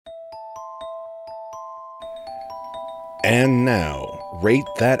And now, Rate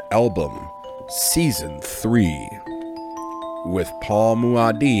That Album, Season 3, with Paul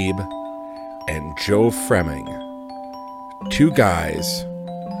Muad'Dib and Joe Fremming. Two guys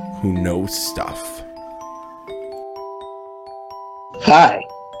who know stuff. Hi,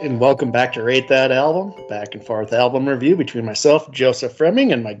 and welcome back to Rate That Album, back and forth album review between myself, Joseph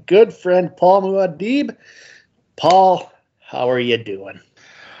Fremming, and my good friend Paul Muad'Dib. Paul, how are you doing?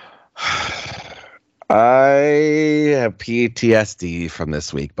 I have PTSD from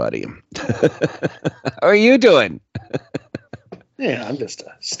this week, buddy. How are you doing? Yeah, I'm just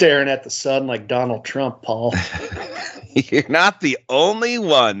staring at the sun like Donald Trump, Paul. You're not the only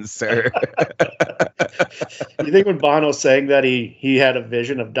one, sir. You think when Bono sang that he had a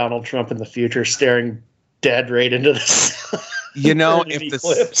vision of Donald Trump in the future staring dead right into the sun? You know,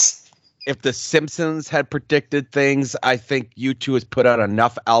 if the Simpsons had predicted things, I think U2 has put out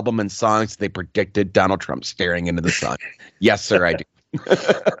enough album and songs they predicted Donald Trump staring into the sun. Yes, sir, I do.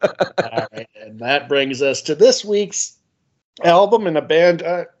 All right, and that brings us to this week's album and a band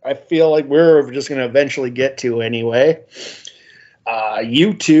I feel like we're just going to eventually get to anyway.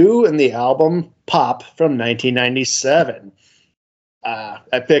 U2 and the album Pop from 1997.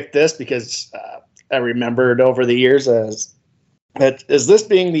 I picked this because I remembered over the years as this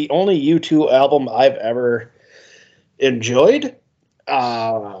being the only U2 album I've ever enjoyed.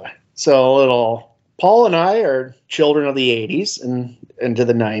 So Paul and I are children of the 80s and into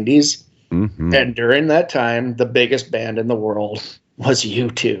the 90s. Mm-hmm. And during that time, the biggest band in the world was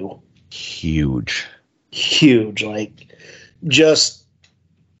U2. Huge, like just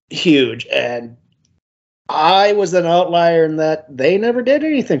huge. And I was an outlier in that they never did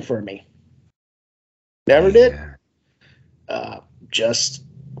anything for me. Never did.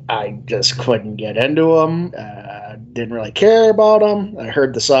 I just couldn't get into them. Didn't really care about them. I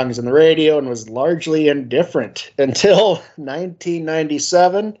heard the songs on the radio and was largely indifferent until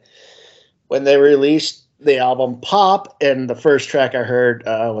 1997 when they released the album Pop, and the first track I heard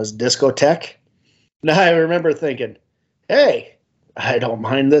was Discotheque. Now I remember thinking, hey, I don't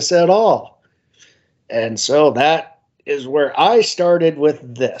mind this at all. And so that is where I started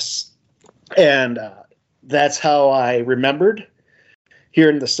with this. And that's how I rememremembered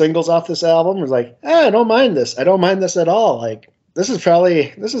hearing the singles off this album. Was like, I don't mind this. I don't mind this at all. Like, this is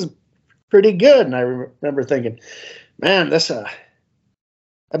pretty good. And I remember thinking, man,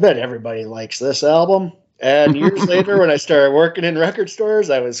 I bet everybody likes this album. And years later, when I started working in record stores,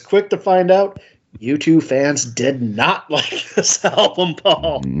 I was quick to find out U2 fans did not like this album,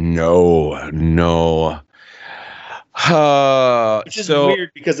 Paul. No. Which is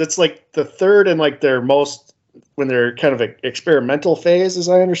weird because it's like the third and like their most, when they're kind of an experimental phase, as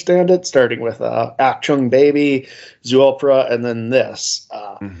I understand it, starting with Achtung Baby, Zuopra, and then this.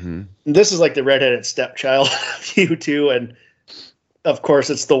 This is like the redheaded stepchild of U2, and of course,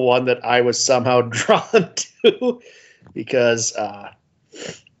 it's the one that I was somehow drawn to because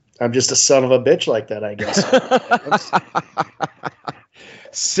I'm just a son of a bitch like that, I guess.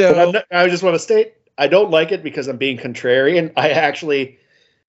 I just want to state, I don't like it because I'm being contrarian.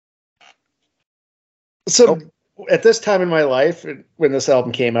 At this time in my life, when this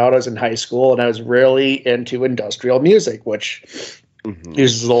album came out, I was in high school and I was really into industrial music, which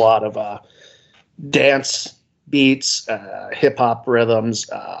uses a lot of dance beats, hip-hop rhythms,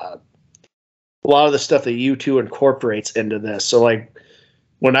 a lot of the stuff that U2 incorporates into this. So like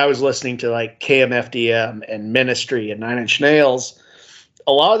when I was listening to like KMFDM and Ministry and Nine Inch Nails,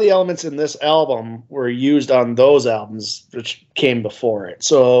 a lot of the elements in this album were used on those albums which came before it.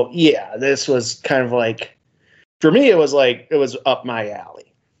 So yeah, this was kind of like, for me, it was up my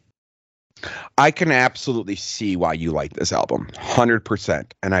alley. I can absolutely see why you like this album,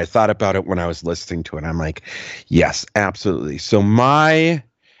 100%. And I thought about it when I was listening to it. I'm like, yes, absolutely. So my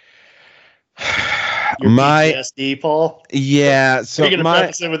PTSD, Paul. Yeah. So you're gonna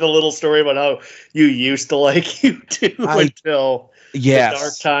preface it with a little story about how you used to like U2 until the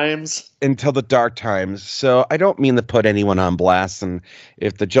dark times. Until the dark times. So I don't mean to put anyone on blast. And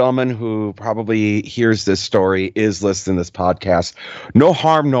if the gentleman who probably hears this story is listening to this podcast, no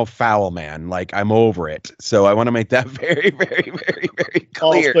harm, no foul, man. Like, I'm over it. So I want to make that very, very, very, very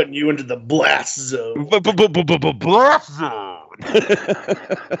clear. Paul's putting you into the blast zone. Blast zone.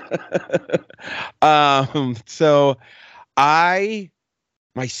 So my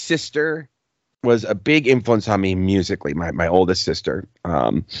sister was a big influence on me musically, my oldest sister.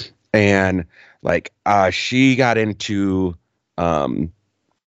 And like, she got into,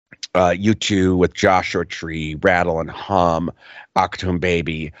 U2 with Joshua Tree, Rattle and Hum, Achtung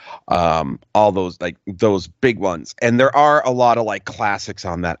Baby, all those those big ones. And there are a lot of like classics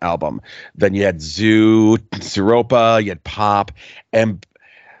on that album. Then you had Zoo, Zeropa, you had Pop. And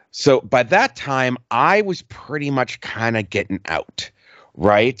so by that time, I was pretty much kind of getting out,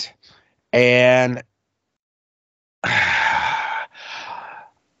 right? And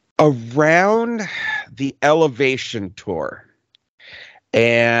around the Elevation tour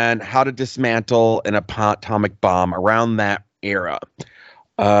and How to Dismantle an Atomic Bomb, around that era,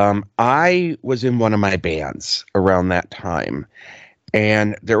 I was in one of my bands around that time,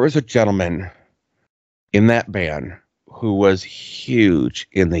 and there was a gentleman in that band who was huge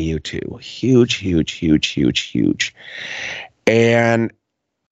in the U2, huge, and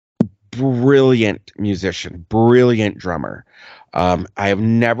brilliant musician, brilliant drummer. I have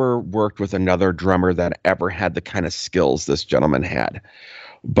never worked with another drummer that ever had the kind of skills this gentleman had.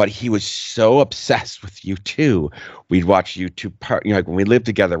 But he was so obsessed with U2. We'd watch YouTube, like when we lived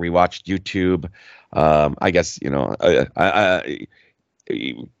together, we watched YouTube. I guess,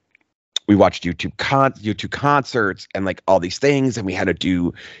 we watched YouTube concerts and like all these things, and we had to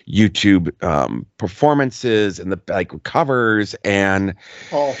do YouTube performances and the like covers. And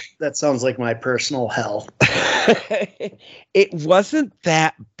oh, that sounds like my personal hell. It wasn't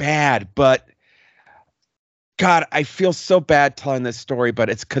that bad, but God, I feel so bad telling this story, but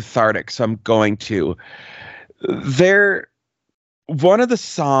it's cathartic, so I'm going to. One of the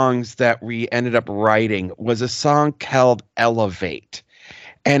songs that we ended up writing was a song called Elevate.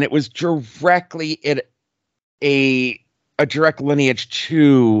 And it was directly a direct lineage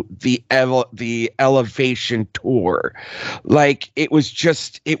to the Elevation tour. Like it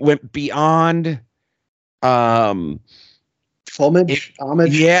went beyond homage.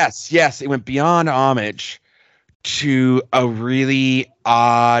 Yes, it went beyond homage to a really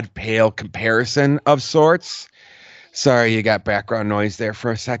odd, pale comparison of sorts. Sorry, you got background noise there for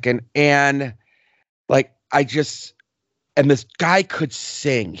a second. And like and this guy could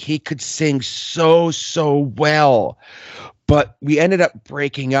sing. He could sing so well. But we ended up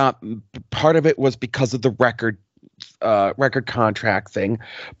breaking up. Part of it was because of the record contract thing.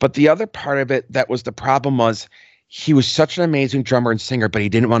 But the other part of it that was the problem was he was such an amazing drummer and singer, but he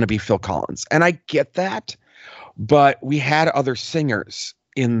didn't want to be Phil Collins. And I get that. But we had other singers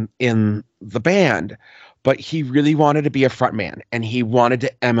in the band. But he really wanted to be a frontman. And he wanted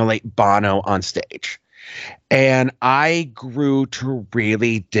to emulate Bono on stage. And I grew to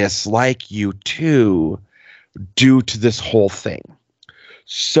really dislike U2 due to this whole thing.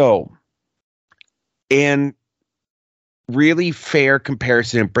 So, in really fair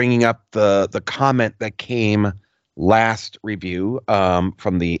comparison, bringing up the comment that came last review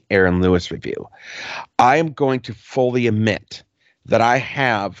from the Aaron Lewis review, I am going to fully admit that I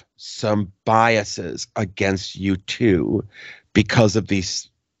have some biases against U2 because of these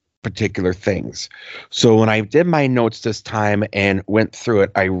particular things. So when I did my notes this time and went through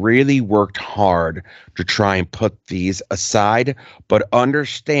it, I really worked hard to try and put these aside, but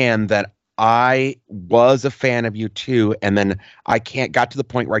understand that I was a fan of U2, and then I got to the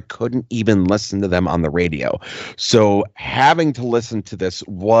point where I couldn't even listen to them on the radio. So having to listen to this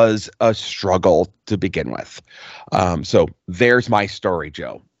was a struggle to begin with. So there's my story,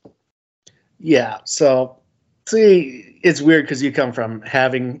 Joe. Yeah. So see, it's weird because you come from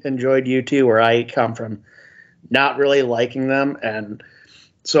having enjoyed U2, where I come from not really liking them. And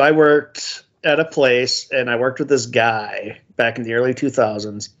so I worked at a place, and I worked with this guy back in the early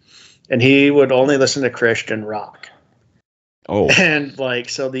 2000s, and he would only listen to Christian rock. Oh. And like,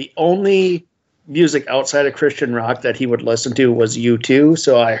 so the only music outside of Christian rock that he would listen to was U2.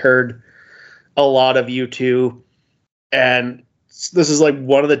 So I heard a lot of U2, and this is like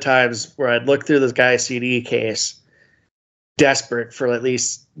one of the times where I'd look through this guy's CD case, desperate for at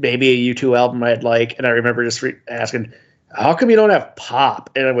least maybe a U2 album I'd like. And I remember just asking, how come you don't have Pop?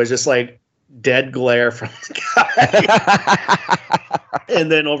 And it was just like dead glare from the guy.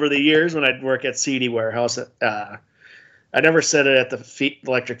 And then over the years, when I'd work at CD Warehouse, I never said it at the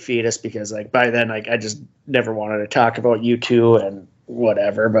Electric Fetus, because like by then, like I just never wanted to talk about U2 and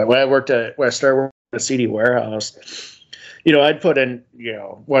whatever. But when I started working at CD Warehouse, I'd put in,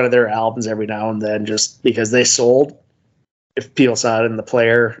 one of their albums every now and then, just because they sold. If people saw it in the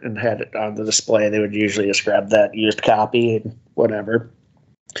player and had it on the display, they would usually just grab that used copy and whatever.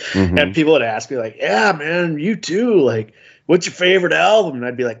 Mm-hmm. And people would ask me like, yeah, man, U2, like, what's your favorite album? And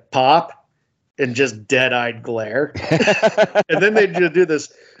I'd be like, Pop, and just dead-eyed glare. And then they'd do this,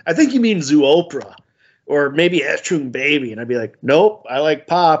 I think you mean Zoopra, or maybe Ashtung Baby. And I'd be like, nope, I like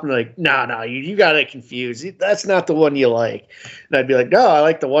pop. And like, no, you got it confused. That's not the one you like. And I'd be like, no, I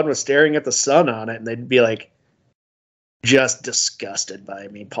like the one with Staring at the Sun on it. And they'd be like, just disgusted by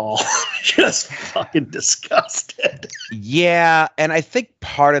me, Paul. Just fucking disgusted. Yeah, and I think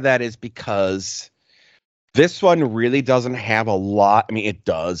part of that is because this one really doesn't have a lot. I mean, it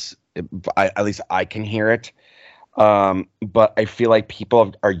does. At least I can hear it. But I feel like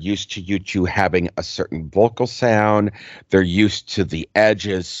people are used to U2 having a certain vocal sound. They're used to the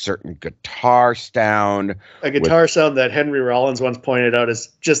Edge's certain guitar sound. A guitar sound that Henry Rollins once pointed out is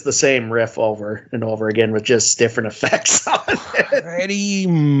just the same riff over and over again with just different effects on it. Pretty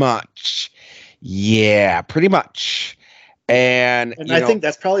much. Yeah, pretty much. And I think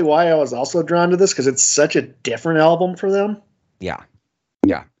that's probably why I was also drawn to this, because it's such a different album for them. Yeah.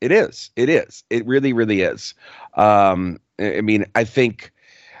 Yeah, it is. It is. It really, really is. I mean, I think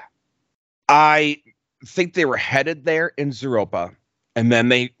they were headed there in Zooropa, and then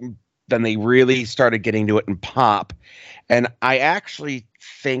they really started getting to it in pop. And I actually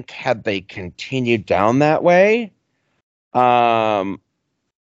think had they continued down that way, I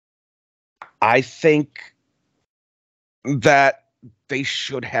think that they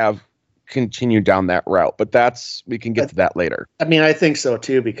should have continued down that route, but we can get to that later. I mean, I think so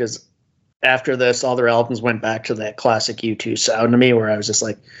too, because after this, all their albums went back to that classic U2 sound to me, where I was just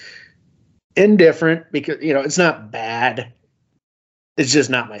like indifferent, because, it's not bad. It's just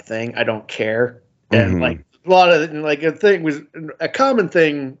not my thing. I don't care. And like a lot of a common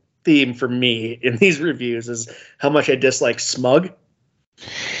theme for me in these reviews is how much I dislike smug.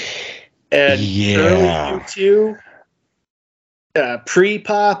 And early U2,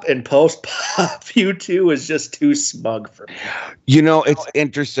 pre-pop and post-pop, U2 was just too smug for me. It's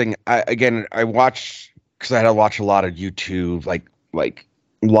interesting. I watched, because I had to watch a lot of U2 like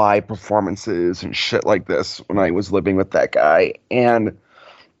live performances and shit like this when I was living with that guy. And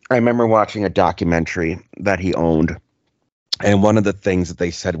I remember watching a documentary that he owned. And one of the things that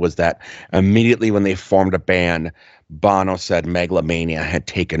they said was that immediately when they formed a band, Bono said megalomania had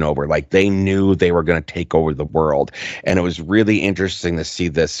taken over. Like, they knew they were going to take over the world. And it was really interesting to see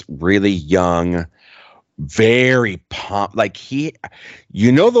this really young, very pumped. Like,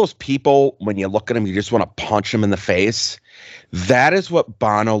 those people, when you look at them, you just want to punch them in the face. That is what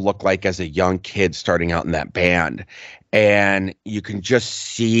Bono looked like as a young kid starting out in that band. And you can just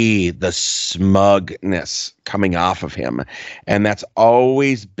see the smugness coming off of him. And that's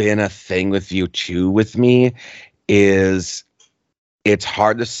always been a thing with U2 with me, is it's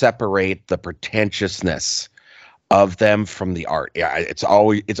hard to separate the pretentiousness of them from the art. Yeah, it's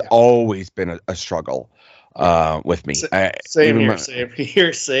always been a struggle with me.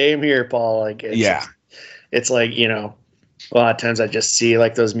 Same here, Paul. Like, it's like, a lot of times I just see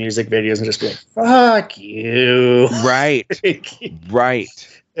like those music videos and just be like, fuck you. Right.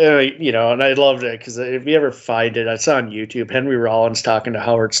 Right. And I loved it, because if you ever find it, it's on YouTube. Henry Rollins talking to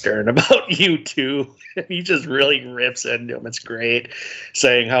Howard Stern about U2. He just really rips into him. It's great,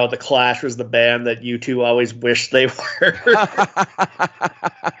 saying how the Clash was the band that U2 always wished they were.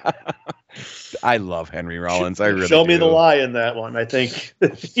 I love Henry Rollins. I really show me the lie in that one. I think. Show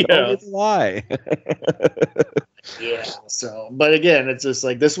me the lie. Yeah. So, but again, it's just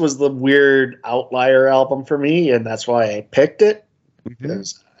like, this was the weird outlier album for me, and that's why I picked it.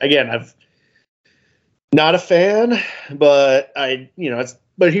 Because again, I've not a fan, but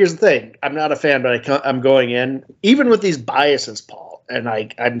but here's the thing: I'm not a fan, but I'm going in even with these biases, Paul, and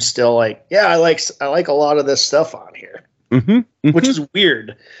I'm still like, yeah, I like a lot of this stuff on here, which is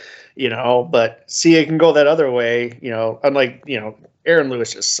weird, But see, it can go that other way, Unlike Aaron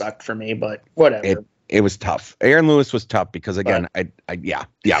Lewis just sucked for me, but whatever. It was tough. Aaron Lewis was tough because, again, we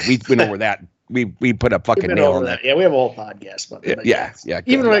went over that. We put a fucking nail on that. Yeah, we have a whole podcast. But yeah.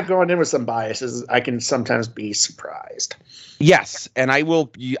 Even like going in with some biases, I can sometimes be surprised. Yes, and I will.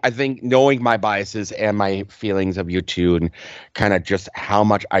 I think knowing my biases and my feelings of U2 and kind of just how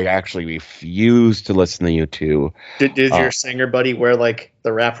much I actually refuse to listen to U2. Did your singer buddy wear like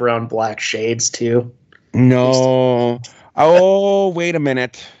the wraparound black shades too? No. Oh, wait a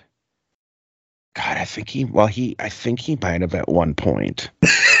minute. God, I think he might have at one point.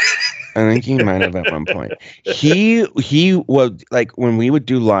 He was like, when we would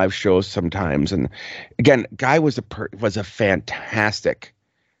do live shows sometimes, and again, guy was a fantastic,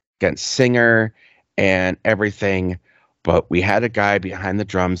 again, singer and everything, but we had a guy behind the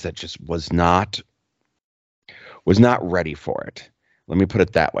drums that just was not ready for it. Let me put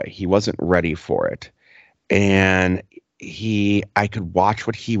it that way. He wasn't ready for it. And I could watch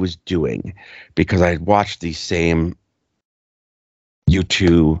what he was doing, because I had watched these same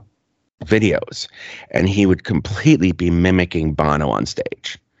U2 videos, and he would completely be mimicking Bono on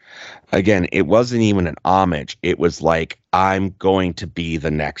stage. Again, it wasn't even an homage. It was like, I'm going to be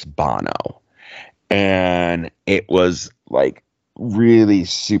the next Bono. And it was like really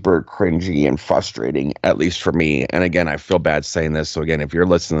super cringy and frustrating, at least for me. And again, I feel bad saying this. So again, if you're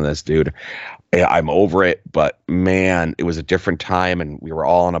listening to this, dude, I'm over it. But man, it was a different time and we were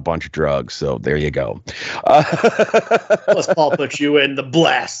all on a bunch of drugs. So there you go. Plus, Paul put you in the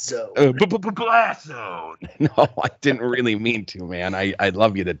blast zone. Blast zone. No, I didn't really mean to, man. I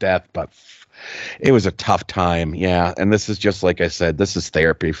love you to death, but it was a tough time. Yeah. And this is just like I said, this is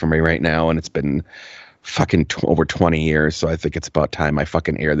therapy for me right now. And it's been fucking over 20 years. So I think it's about time I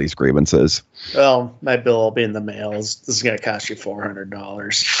fucking air these grievances. Well, my bill will be in the mail. This is going to cost you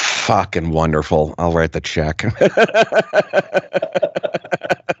 $400. Fucking wonderful. I'll write the check.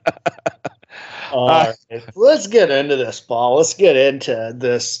 All right. Let's get into this, Paul. Let's get into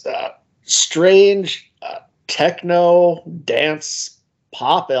this strange techno dance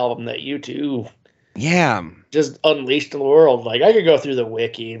pop album that U2 just unleashed in the world. Like, I could go through the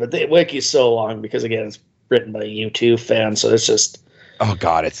wiki, but the wiki's so long because, again, it's written by a U2 fan, so it's just, oh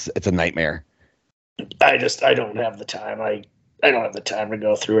god, it's a nightmare. I don't have the time. I don't have the time to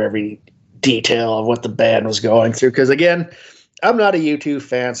go through every detail of what the band was going through because, again, I'm not a U2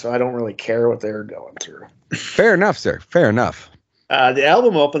 fan, so I don't really care what they were going through. Fair enough, sir. Fair enough. The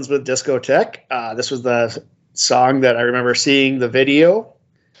album opens with Discotheque. This was the song that I remember seeing the video.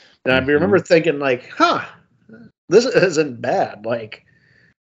 And I remember thinking, like, this isn't bad. Like,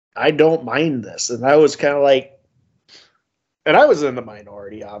 I don't mind this. And I was kind of like, and I was in the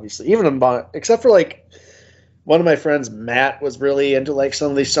minority, obviously, except for, like, one of my friends, Matt, was really into, like, some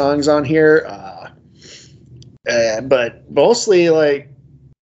of these songs on here. But mostly, like,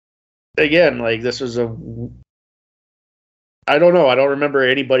 again, like, this was I don't know. I don't remember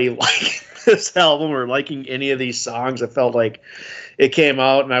anybody liking this album or liking any of these songs. I felt like it came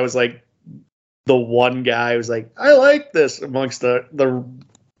out and I was like the one guy who was like, I like this amongst the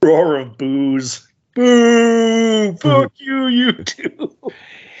roar of boos. Boo! Fuck you, you too.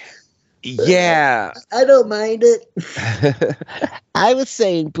 Yeah. I don't mind it. I was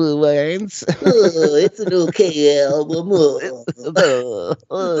saying boo words. It's an okay album. Oh,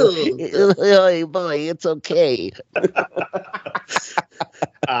 boy, it's okay.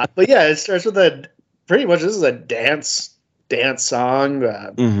 But yeah, it starts with pretty much this is a dance song,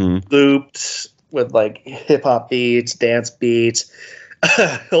 looped with like hip hop beats, dance beats.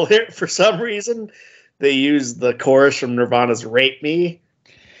 For some reason, they use the chorus from Nirvana's "Rape Me."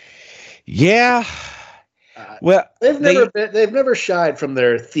 Yeah. Well, they've never shied from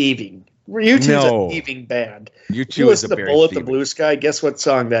their thieving. U2's a thieving band. U2 listen to Bullet the Blue Sky. Guess what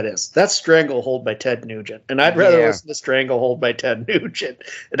song that is? That's Stranglehold by Ted Nugent. And I'd rather listen to Stranglehold by Ted Nugent.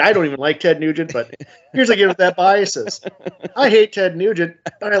 And I don't even like Ted Nugent, but here's a give that biases. I hate Ted Nugent,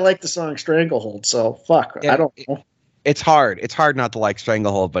 but I like the song Stranglehold. So fuck. Yeah, I don't know. It's hard. It's hard not to like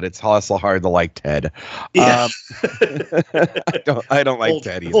Stranglehold, but it's also hard to like Ted. Yeah. I don't like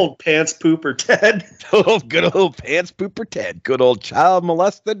Ted either. Old pants pooper Ted. Good old pants pooper Ted. Good old child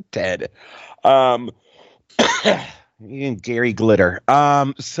molested Ted. Gary Glitter.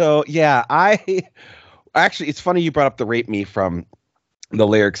 So yeah, actually, it's funny you brought up the "Rape Me" from the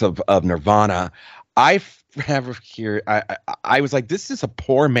lyrics of Nirvana. I was like, this is a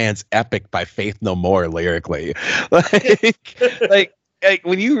poor man's epic by Faith No More lyrically. like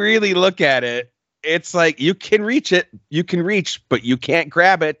when you really look at it, it's like you can reach, but you can't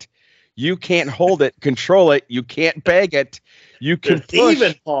grab it. You can't hold it, control it. You can't beg it. You can push.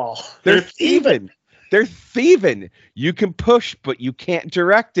 Thieving, Paul. They're thieving. They're thieving. You can push, but you can't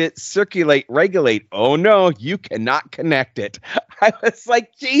direct it, circulate, regulate. Oh no, you cannot connect it. I was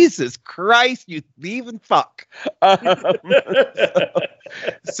like, Jesus Christ, you thieving fuck.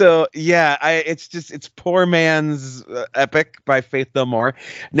 So yeah, it's poor man's epic by Faith No More.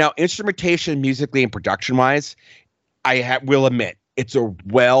 Now, instrumentation, musically and production wise, will admit, it's a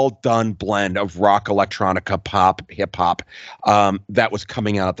well done blend of rock, electronica, pop, hip hop that was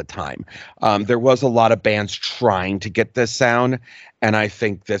coming out at the time. There was a lot of bands trying to get this sound, and I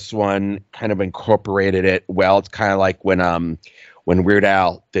think this one kind of incorporated it well. It's kind of like when Weird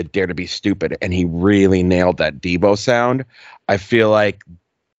Al did "Dare to Be Stupid," and he really nailed that Devo sound. I feel like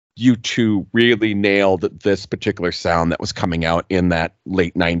U2 really nailed this particular sound that was coming out in that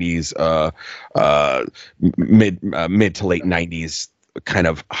late 90s, mid to late 90s kind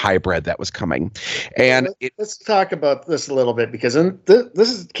of hybrid that was coming. And let's talk about this a little bit, because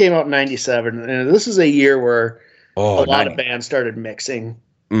this came out in 97, and this is a year where a lot of bands started mixing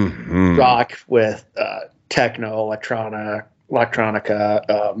rock with techno, electronica.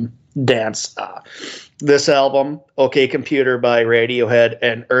 dance. This album, OK Computer by Radiohead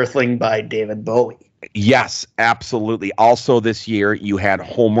and Earthling by David Bowie. Yes, absolutely. Also this year, you had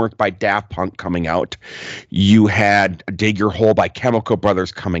Homework by Daft Punk coming out. You had Dig Your Hole by Chemical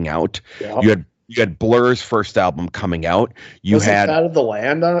Brothers coming out. Yep. You had Blur's first album coming out. You Wasn't had Out of the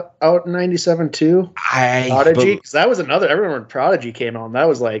Land out in 97 too? Prodigy? Because that was another, I remember when Prodigy came on. That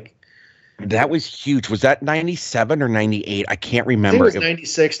was like... That was huge. Was that 97 or 98? I can't remember. I think it was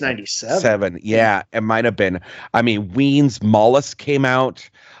 96, 97. Yeah, it might have been. I mean, Ween's Mollusk came out.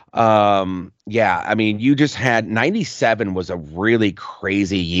 Yeah, I mean, you just had 97 was a really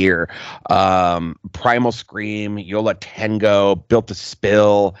crazy year. Primal Scream, Yola Tango, Built to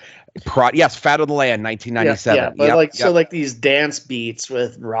Spill. Yes, Fat of the Land, 1997. Yeah, but so like these dance beats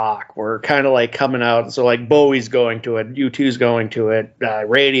with rock were kind of like coming out. So like Bowie's going to it, U2's going to it,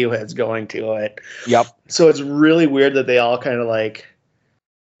 Radiohead's going to it. Yep. So it's really weird that they all kind of like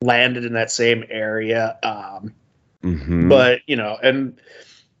landed in that same area. But and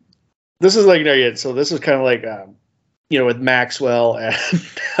this is like so this is kind of like with Maxwell and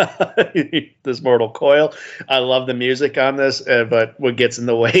this Mortal Coil. I love the music on this, but what gets in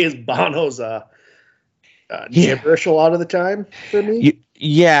the way is Bono's gibberish a lot of the time for me.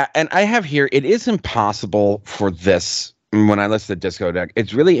 Yeah, and I have here, it is impossible for this, when I listen to Discotheque,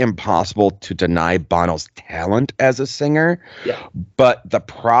 it's really impossible to deny Bono's talent as a singer. Yeah. But the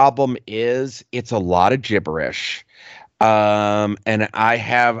problem is it's a lot of gibberish. And I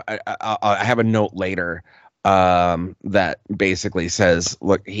have a note later that basically says,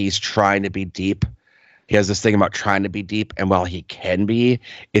 look, he's trying to be deep. He has this thing about trying to be deep, and while he can be,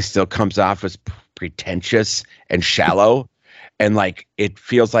 it still comes off as pretentious and shallow. And like, it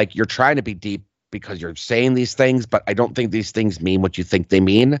feels like you're trying to be deep because you're saying these things, but I don't think these things mean what you think they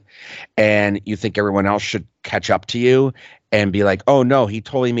mean. And you think everyone else should catch up to you and be like, oh no, he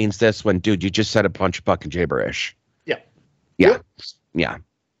totally means this, when, dude, you just said a bunch of fucking gibberish. Yeah.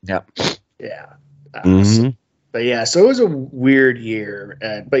 But yeah, so it was a weird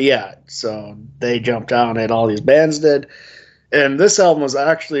year. But yeah, so they jumped on it. All these bands did. And this album was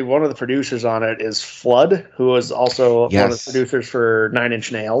actually, one of the producers on it is Flood, who was also one of the producers for Nine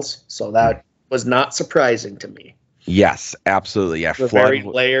Inch Nails. So that was not surprising to me. Yes, absolutely. Yeah, the Flood, very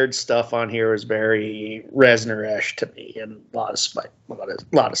layered stuff on here was very Reznor-esque to me in a lot of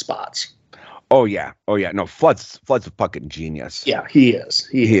spots. Oh yeah. No, Flood's a fucking genius. Yeah, he is.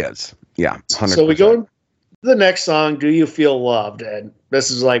 He is. Yeah, 100%. So we go to the next song, "Do You Feel Loved?" And this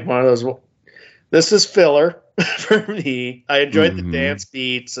is like one of those. This is filler for me. I enjoyed the dance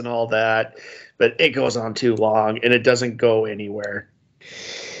beats and all that, but it goes on too long and it doesn't go anywhere.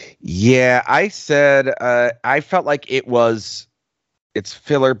 Yeah, I said I felt like it's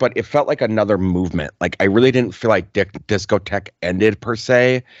filler, but it felt like another movement. Like I really didn't feel like Discotheque ended per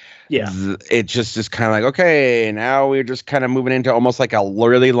se. Yeah, it just is kind of like, okay, now we're just kind of moving into almost like a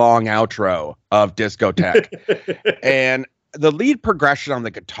really long outro of Discotheque. And the lead progression on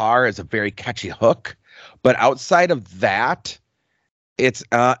the guitar is a very catchy hook, but outside of that, it's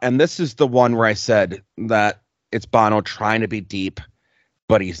and this is the one where I said that it's Bono trying to be deep,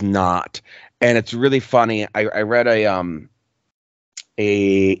 but he's not. And it's really funny. I read a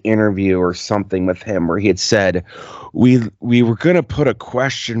interview or something with him where he had said we were going to put a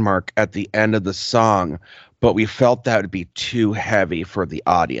question mark at the end of the song, but we felt that would be too heavy for the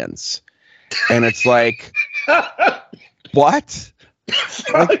audience. And it's like, what?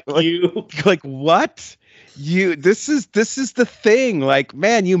 like what? This is the thing. Like,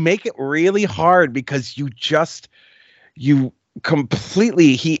 man, you make it really hard because you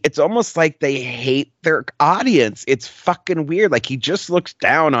completely, it's almost like they hate their audience. It's fucking weird. Like, he just looks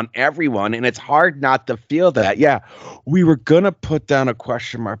down on everyone, and it's hard not to feel that. Yeah, we were gonna put down a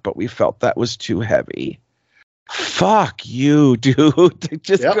question mark, but we felt that was too heavy. Fuck you, dude.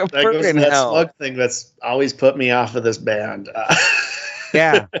 Just that goes to that smug thing that's always put me off of this band.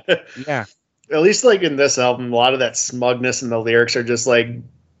 Yeah. At least like in this album, a lot of that smugness in the lyrics are just like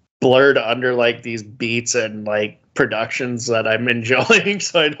blurred under like these beats and like productions that I'm enjoying,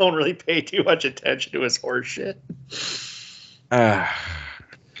 so I don't really pay too much attention to his horse shit. God,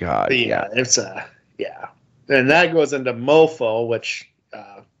 but yeah, it's and that goes into Mofo, which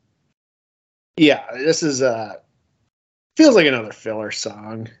this is feels like another filler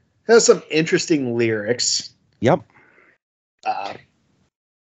song. It has some interesting lyrics. Yep.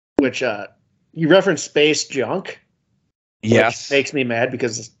 Which you referenced Space Junk. Yes. Which makes me mad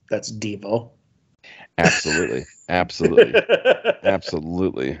because that's Devo. Absolutely.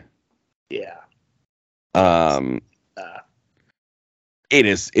 Yeah. It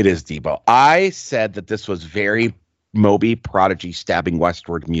is Devo. I said that this was very Moby Prodigy stabbing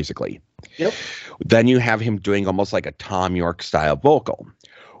westward musically. Yep. Then you have him doing almost like a Tom York style vocal,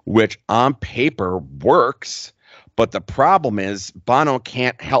 which on paper works. But the problem is Bono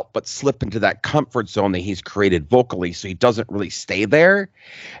can't help but slip into that comfort zone that he's created vocally. So he doesn't really stay there.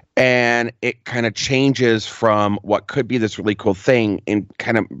 And it kind of changes from what could be this really cool thing and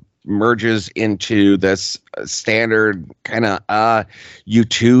kind of merges into this standard kind of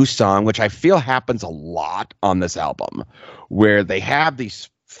U2 song, which I feel happens a lot on this album, where they have these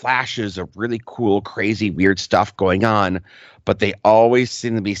flashes of really cool, crazy, weird stuff going on, but they always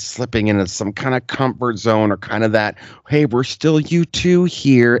seem to be slipping into some kind of comfort zone or kind of that, hey, we're still U2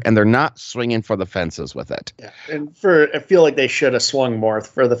 here, and they're not swinging for the fences with it. Yeah, and I feel like they should have swung more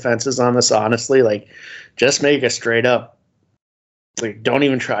for the fences on this, honestly. Like, just make a straight up, like, don't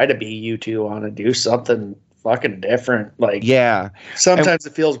even try to be U2 on it. Do something fucking different. Like, yeah, sometimes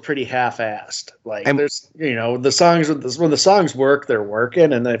it feels pretty half-assed. Like, there's, the songs, when the songs work, they're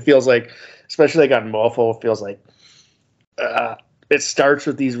working, and then it feels like, especially like on Mofo, it feels like it starts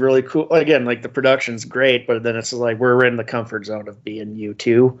with these really cool, again, like the production's great, but then it's like we're in the comfort zone of being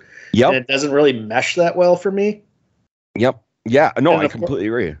U2. Yep. And it doesn't really mesh that well for me. Yep. Yeah, no, I completely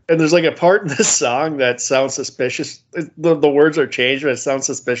agree. And there's like a part in this song that sounds suspicious. The words are changed, but it sounds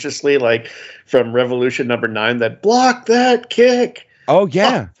suspiciously like from Revolution Number 9, that block that kick. Oh,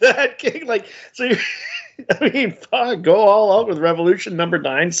 yeah. Block that kick. Like, so you're, I mean, fuck, go all out with Revolution Number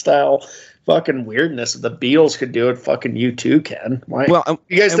 9 style fucking weirdness. If the Beatles could do it, fucking U2 can. Why? Well,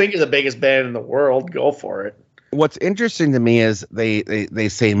 you guys think you're the biggest band in the world, go for it. What's interesting to me is they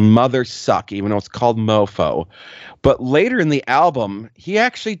say mother suck, even though it's called Mofo. But later in the album, he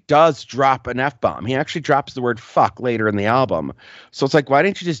actually does drop an F-bomb. He actually drops the word fuck later in the album. So it's like, why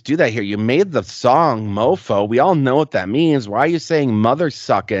didn't you just do that here? You made the song Mofo. We all know what that means. Why are you saying mother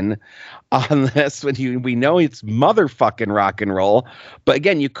sucking on this when we know it's motherfucking rock and roll? But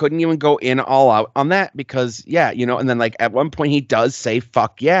again, you couldn't even go in all out on that because, yeah, and then like at one point he does say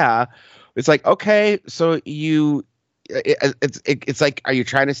fuck yeah. It's like, okay, so it's like, are you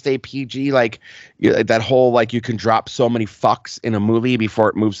trying to stay PG? Like that whole, like, you can drop so many fucks in a movie before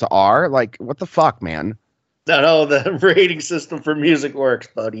it moves to R. Like, what the fuck, man? No, the rating system for music works,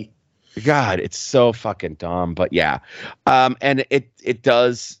 buddy. God, it's so fucking dumb. But yeah, and it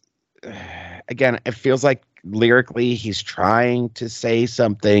does. Again, it feels like lyrically he's trying to say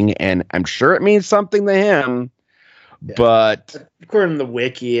something, and I'm sure it means something to him. Yeah. But according to the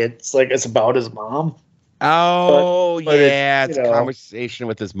wiki, it's like it's about his mom. Oh, but it's a conversation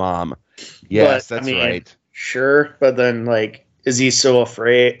with his mom. Yes, that's right. Sure, but then, like, is he so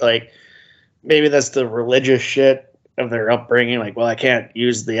afraid? Like, maybe that's the religious shit of their upbringing. Like, well, I can't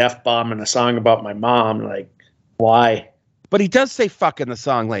use the F-bomb in a song about my mom. Like, why? But he does say fuck in the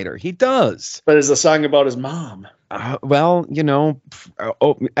song later. He does. But it's a song about his mom. Well,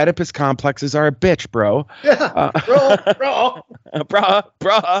 Oedipus complexes are a bitch, bro. Yeah, bro.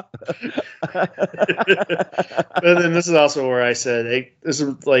 And then this is also where I said, this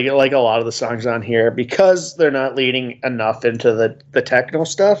is like a lot of the songs on here, because they're not leading enough into the techno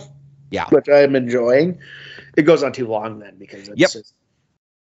stuff. Yeah, which I'm enjoying. It goes on too long then, because it's just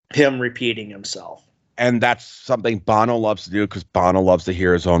him repeating himself. And that's something Bono loves to do, because Bono loves to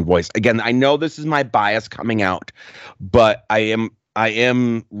hear his own voice. Again, I know this is my bias coming out, but I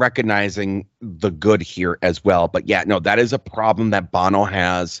am recognizing the good here as well. But yeah, no, that is a problem that Bono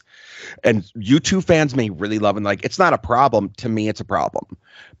has. And U2 fans may really love it. Like, it's not a problem. To me, it's a problem,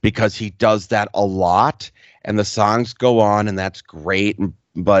 because he does that a lot, and the songs go on, and that's great.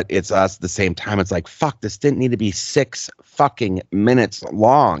 But it's us at the same time. It's like, fuck, this didn't need to be 6 fucking minutes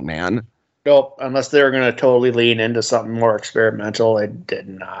long, man. Nope, unless they were going to totally lean into something more experimental, it did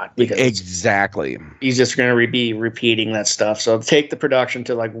not. Because exactly, he's just going to be repeating that stuff. So take the production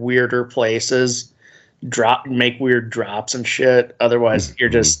to like weirder places, make weird drops and shit. Otherwise, you're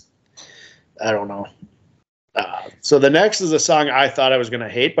just, I don't know. So the next is a song I thought I was going to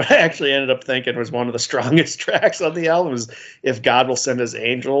hate, but I actually ended up thinking was one of the strongest tracks on the album. Is If God Will Send His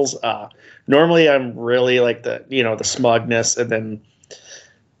Angels. Normally, I'm really like the smugness, and then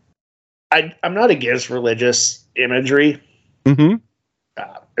I'm not against religious imagery. Mm-hmm.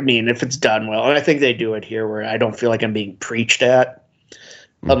 I mean, if it's done well, and I think they do it here, where I don't feel like I'm being preached at,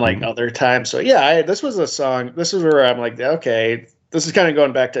 unlike other times. So yeah, this was a song. This is where I'm like, okay, this is kind of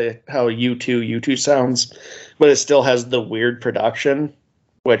going back to how U2 sounds, but it still has the weird production,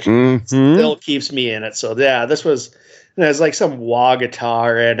 which still keeps me in it. So yeah, this was. There's like some wah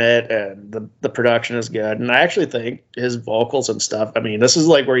guitar in it, and the production is good. And I actually think his vocals and stuff, I mean, this is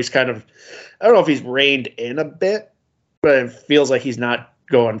like where he's kind of, I don't know if he's reined in a bit, but it feels like he's not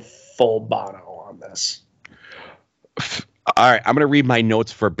going full Bono on this. All right, I'm going to read my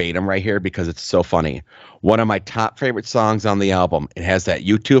notes verbatim right here because it's so funny. One of my top favorite songs on the album. It has that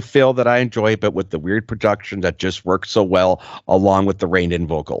YouTube feel that I enjoy, but with the weird production that just works so well, along with the reined-in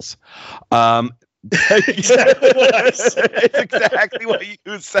vocals. Exactly what I said. It's exactly what you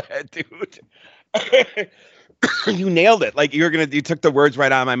said, dude. You nailed it. Like you took the words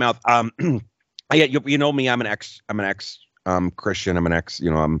right out of my mouth. Yeah, you know me. I'm an ex Christian. I'm an ex.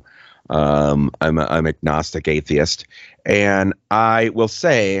 I'm agnostic atheist, and I will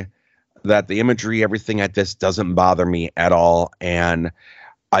say that the imagery, everything at this doesn't bother me at all, and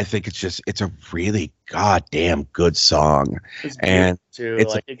I think it's a really goddamn good song, and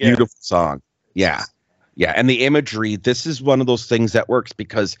it's a beautiful song. Yeah, yeah, and the imagery. This is one of those things that works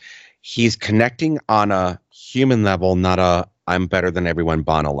because he's connecting on a human level, not a I'm better than everyone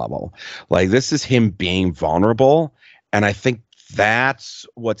Bono level. Like this is him being vulnerable, and I think that's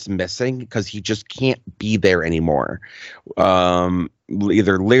what's missing because he just can't be there anymore,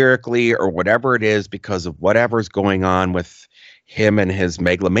 either lyrically or whatever it is because of whatever's going on with him and his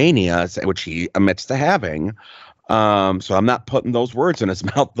megalomania, which he admits to having. So I'm not putting those words in his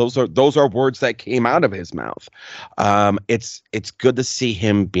mouth. Those are words that came out of his mouth. It's good to see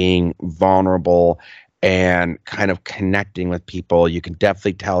him being vulnerable and kind of connecting with people. You can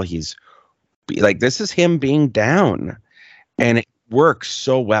definitely tell he's like, this is him being down, and it works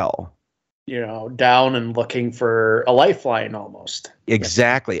so well. Down and looking for a lifeline almost.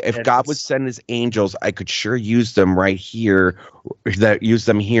 Exactly. If God would send his angels, I could sure use them right here, use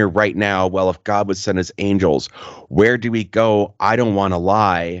them here right now. Well, if God would send his angels, where do we go? I don't want to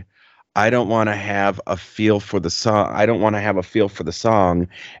lie. I don't want to have a feel for the song. I don't want to have a feel for the song,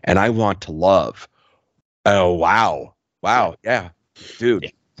 and I want to love. Oh, wow. Wow. Yeah.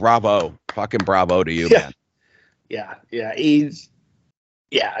 Dude, bravo. Fucking bravo to you, man. Yeah.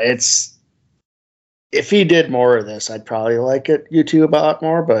 It's, if he did more of this, I'd probably like it YouTube a lot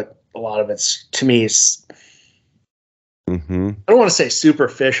more, but a lot of it's, to me, I don't want to say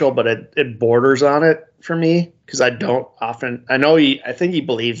superficial, but it borders on it for me because I don't often, I think he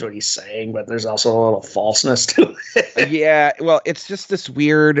believes what he's saying, but there's also a little falseness to it. Yeah, well, it's just this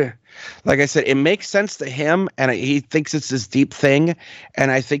weird, like I said, it makes sense to him, and he thinks it's this deep thing,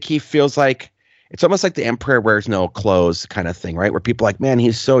 and I think he feels like, it's almost like the emperor wears no clothes kind of thing, right? Where people are like, man,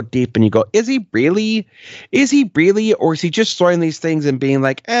 he's so deep. And you go, is he really? Is he really? Or is he just throwing these things and being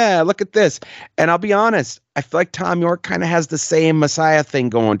like, look at this? And I'll be honest, I feel like Tom York kind of has the same Messiah thing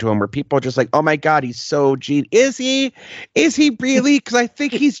going to him where people are just like, oh my God, he's so G. Is he? Is he really? Because I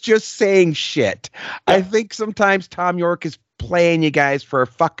think he's just saying shit. I think sometimes Tom York is playing you guys for a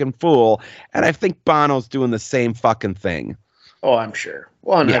fucking fool. And I think Bono's doing the same fucking thing. Oh, I'm sure.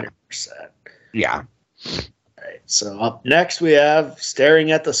 100%. Yeah. All right. So up next we have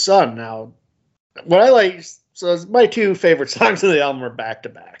Staring at the Sun. Now, what I like, so my two favorite songs of the album are back to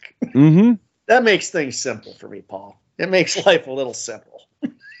back. That makes things simple for me, Paul. It makes life a little simple.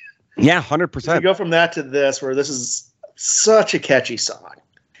 Yeah, 100%. We go from that to this, where this is such a catchy song.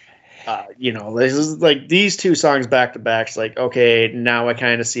 This is like these two songs back to back. It's like, okay, now I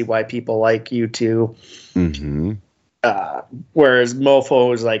kind of see why people like you two. Whereas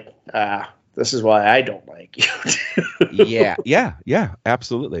Mofo is like, this is why I don't like you. Yeah,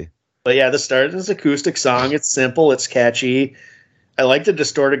 absolutely. But yeah, the start is an acoustic song. It's simple. It's catchy. I like the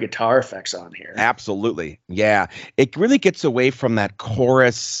distorted guitar effects on here. Absolutely. Yeah. It really gets away from that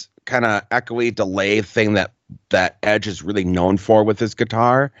chorus kind of echoey delay thing that Edge is really known for with his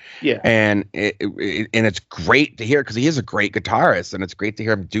guitar. Yeah. And it's great to hear because he is a great guitarist, and it's great to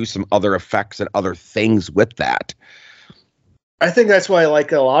hear him do some other effects and other things with that. I think that's why I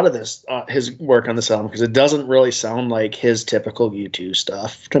like a lot of this, his work on this album, because it doesn't really sound like his typical U2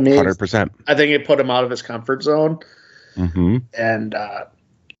 stuff to me. 100%. I think it put him out of his comfort zone. And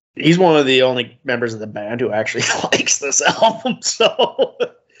he's one of the only members of the band who actually likes this album. So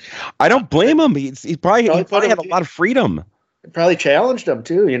I don't blame him. He probably had a lot of freedom. It probably challenged him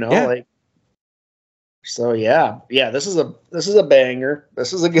too, Yeah. So this is a banger.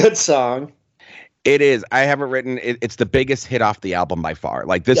 This is a good song. It is. I haven't written it. It's the biggest hit off the album by far.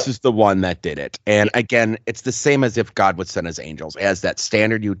 Like this is the one that did it. And again, it's the same as If God Would Send His Angels. It has that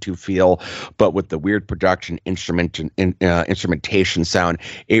standard U2 feel, but with the weird production instrumentation sound,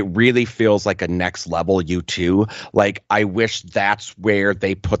 it really feels like a next level U2. Like I wish that's where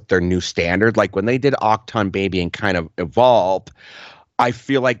they put their new standard. Like when they did Octon Baby and kind of evolved, I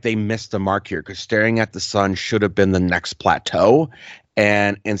feel like they missed the mark here because Staring at the Sun should have been the next plateau.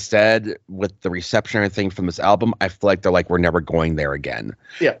 And instead, with the reception and everything from this album, I feel like they're like, we're never going there again.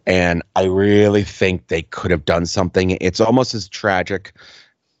 Yeah. And I really think they could have done something. It's almost as tragic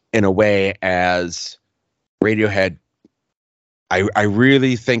in a way as Radiohead I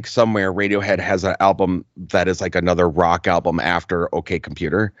really think somewhere Radiohead has an album that is like another rock album after OK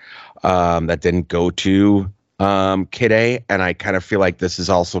Computer, that didn't go to Kid A, and I kind of feel like this is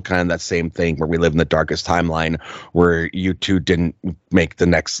also kind of that same thing where we live in the darkest timeline where U2 didn't make the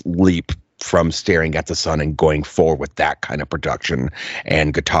next leap from Staring at the Sun and going forward with that kind of production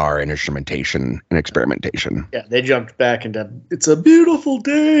and guitar and instrumentation and experimentation. Yeah, they jumped back into It's a Beautiful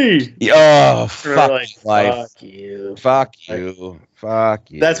Day. Oh, fuck like, life. Fuck you. Fuck you.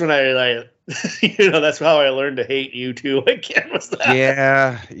 Fuck you. That's when I that's how I learned to hate U2 again. Was that?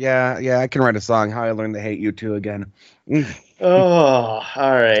 Yeah. I can write a song, How I Learned to Hate U2 Again. Oh,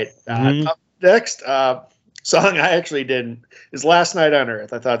 all right. Up next, song I actually did is Last Night on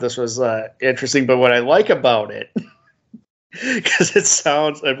Earth. I thought this was interesting, but what I like about it, because it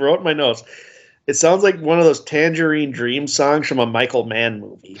sounds, I wrote in my notes, it sounds like one of those Tangerine Dream songs from a Michael Mann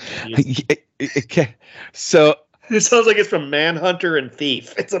movie. So it sounds like it's from Manhunter and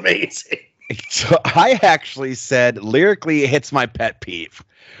Thief. It's amazing. So I actually said lyrically it hits my pet peeve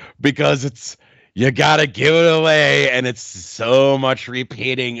because it's you gotta give it away and it's so much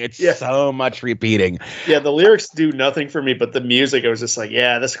repeating. So much repeating. Yeah, the lyrics do nothing for me, but the music, I was just like,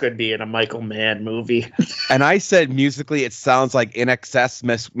 yeah, this could be in a Michael Mann movie. And I said musically it sounds like In Excess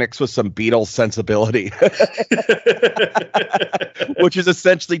mixed with some Beatles sensibility. Which is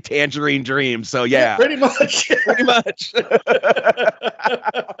essentially Tangerine Dream. So yeah. Pretty much. Pretty much.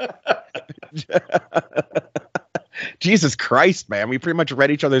 Jesus Christ, man. We pretty much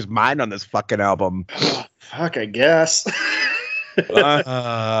read each other's mind on this fucking album. Fuck, I guess.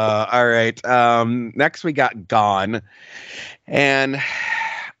 All right. Next we got Gone. And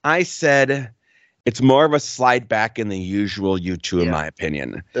I said it's more of a slide back in the usual U2 in my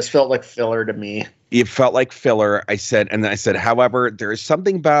opinion. This felt like filler to me. It felt like filler. I said, however, there is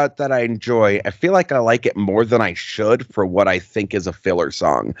something about it that I enjoy. I feel like I like it more than I should for what I think is a filler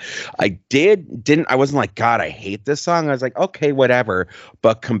song. I wasn't like, God, I hate this song. I was like, okay, whatever.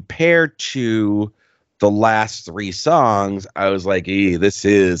 But compared to the last three songs, I was like, this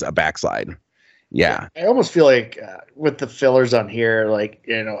is a backslide. Yeah. I almost feel like with the fillers on here, like,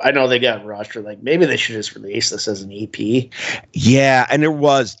 I know they got rushed, or like maybe they should just release this as an EP. Yeah, and there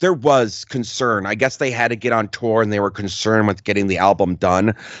was concern. I guess they had to get on tour and they were concerned with getting the album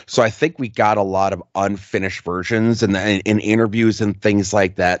done. So I think we got a lot of unfinished versions and in interviews and things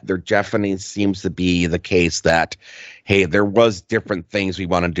like that. There definitely seems to be the case that, hey, there was different things we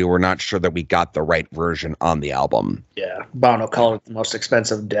want to do. We're not sure that we got the right version on the album. Yeah, Bono called it the most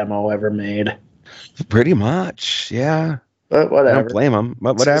expensive demo ever made. Pretty much, yeah. But whatever. I don't blame him,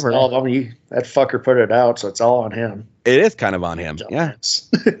 but whatever. That fucker put it out, so it's all on him. It is kind of on him, yeah.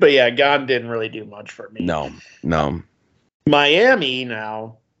 But yeah, Gone didn't really do much for me. No. Miami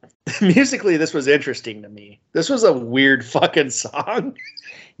now. Musically, this was interesting to me. This was a weird fucking song.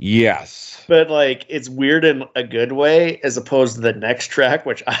 Yes. But like, it's weird in a good way as opposed to the next track,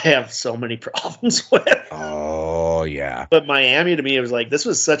 which I have so many problems with. Oh, yeah. But Miami, to me, it was like, this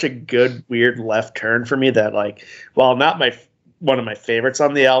was such a good, weird left turn for me that, like, while not one of my favorites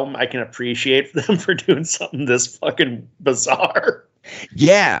on the album, I can appreciate them for doing something this fucking bizarre.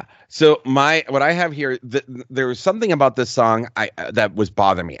 Yeah. So what I have here, there was something about this song that was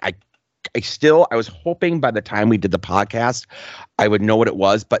bothering me. I was hoping by the time we did the podcast, I would know what it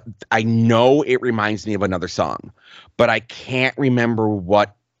was, but I know it reminds me of another song, but I can't remember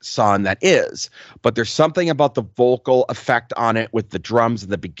what song that is. But there's something about the vocal effect on it with the drums in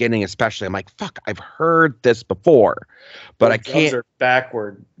the beginning, especially. I'm like, fuck, I've heard this before, but I can't. Drums are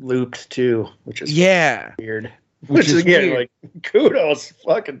backward looped too, which is weird. Which is again, weird. like, kudos,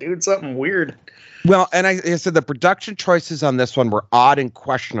 fucking doing something weird. Well, and I said the production choices on this one were odd and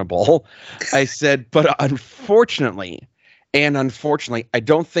questionable. I said, but unfortunately, I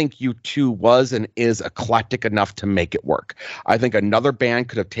don't think U2 was and is eclectic enough to make it work. I think another band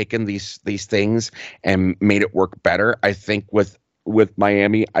could have taken these things and made it work better. I think with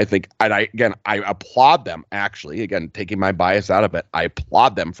Miami, I think, and I applaud them, actually, again, taking my bias out of it. I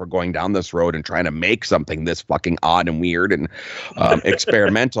applaud them for going down this road and trying to make something this fucking odd and weird and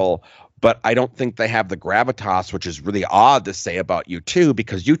experimental. But I don't think they have the gravitas, which is really odd to say about U2,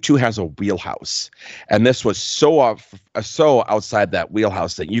 because U2 has a wheelhouse. And this was so outside that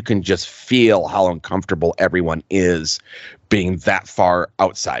wheelhouse that you can just feel how uncomfortable everyone is being that far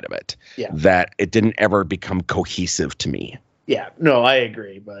outside of it. Yeah. That it didn't ever become cohesive to me. Yeah, no, I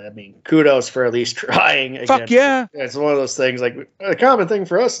agree. But I mean, kudos for at least trying. Again, fuck yeah. It's one of those things, like a common thing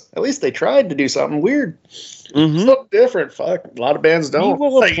for us. At least they tried to do something weird. Mm-hmm. Something different. Fuck. A lot of bands don't. We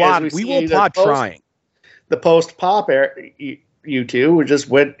will applaud trying. The post-pop era, U2 just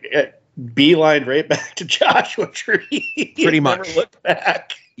went beeline right back to Joshua Tree. Pretty much. Never looked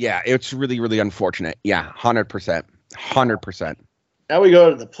back. Yeah, it's really, really unfortunate. Yeah, 100%. 100%. Now we go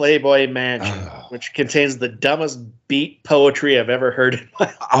to the Playboy Mansion, which contains the dumbest beat poetry I've ever heard in my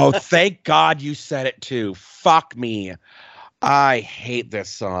life. Oh, thank God you said it too. Fuck me. I hate this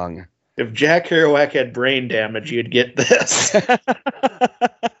song. If Jack Kerouac had brain damage, you'd get this.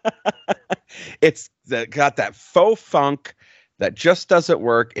 It's got that faux funk that just doesn't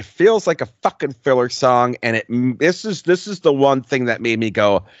work. It feels like a fucking filler song, and this is the one thing that made me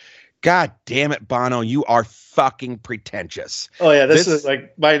go, God damn it, Bono, you are fucking pretentious. Oh yeah, this is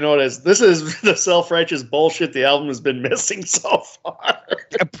like my note is this is the self-righteous bullshit the album has been missing so far.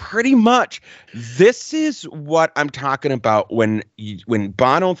 Pretty much. This is what I'm talking about when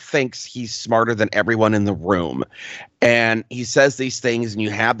Bono thinks he's smarter than everyone in the room, and he says these things, and you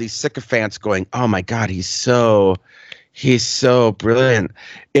have these sycophants going, "Oh my God, he's so brilliant.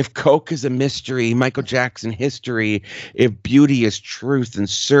 If coke is a mystery, Michael Jackson history, if beauty is truth and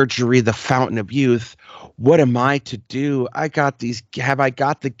surgery the fountain of youth, what am I to do? Have I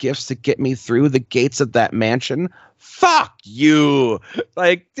got the gifts to get me through the gates of that mansion? Fuck you."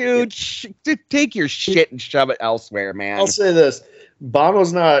 Like, dude, take your shit and shove it elsewhere, man. I'll say this.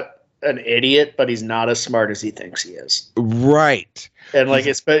 Bono's not an idiot, but he's not as smart as he thinks he is. Right. And like,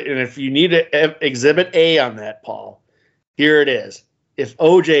 and if you need to exhibit A on that, Paul, here it is. If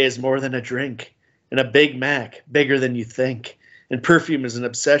OJ is more than a drink, and a Big Mac bigger than you think, and perfume is an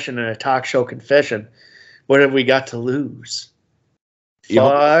obsession and a talk show confession, what have we got to lose?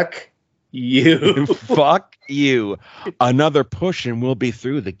 Fuck you. Fuck you. Another push and we'll be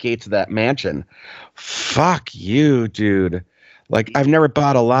through the gates of that mansion. Fuck you, dude. Like, I've never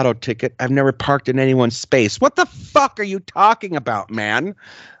bought a lotto ticket. I've never parked in anyone's space. What the fuck are you talking about, man?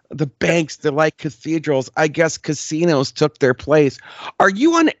 The banks, they're like cathedrals. I guess casinos took their place. Are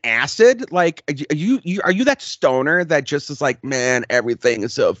you on acid? Like, are you that stoner that just is like, man, everything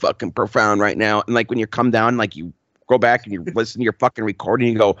is so fucking profound right now? And like, when you come down, like, you go back and you listen to your fucking recording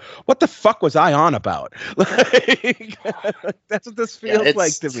and you go, what the fuck was I on about? Like, that's what this feels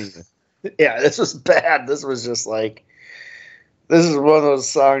like to me. Yeah, this was bad. This was just like, this is one of those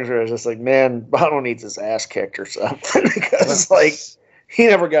songs where it's just like, man, Bono needs his ass kicked or something. Because like, he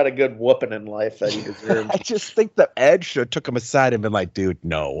never got a good whooping in life that he deserved. I just think the Edge should have took him aside and been like, dude,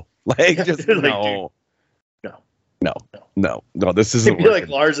 no. Like, just like, no. Dude, No. This isn't He'd be like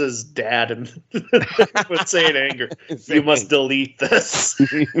Lars's dad and would say in anger, you must delete this.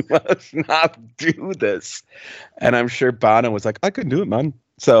 You must not do this. And I'm sure Bono was like, I couldn't do it, man.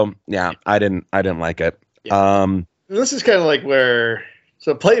 So yeah, I didn't like it. Yeah. This is kind of like where,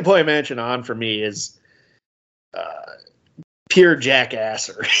 so Playboy Mansion on for me is pure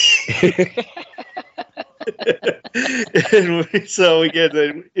jackassery. And so we get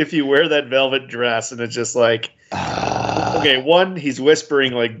the, if you wear that velvet dress, and it's just like, okay, one, he's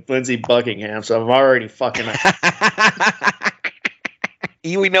whispering like Lindsey Buckingham, so I'm already fucking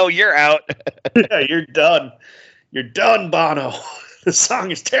we know you're out. Yeah, you're done. You're done, Bono. The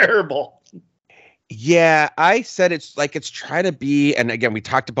song is terrible. Yeah, I said it's trying to be, and again, we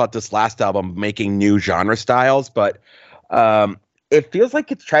talked about this last album, making new genre styles, but it feels like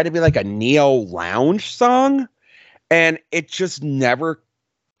it's trying to be like a neo lounge song, and it just never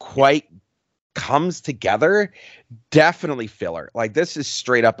quite comes together. Definitely filler. Like, this is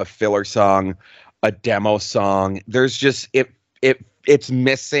straight up a filler song, a demo song. There's just it's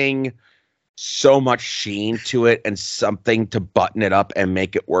missing so much sheen to it and something to button it up and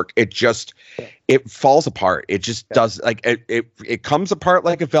make it work. It falls apart. It just does, like, it comes apart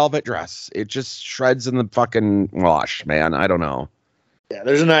like a velvet dress. It just shreds in the fucking wash, man. I don't know. Yeah,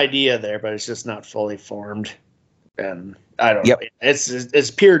 there's an idea there, but it's just not fully formed. And I don't know.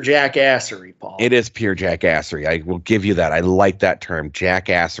 It's pure jackassery, Paul. It is pure jackassery. I will give you that. I like that term,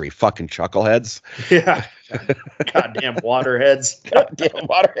 jackassery. Fucking chuckleheads. Yeah. Goddamn waterheads. Goddamn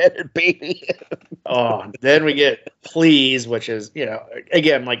waterheaded baby. Oh, then we get Please, which is,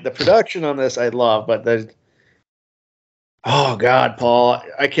 again, like the production on this I love, but oh God, Paul,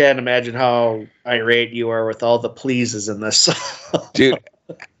 I can't imagine how irate you are with all the pleases in this song. Dude.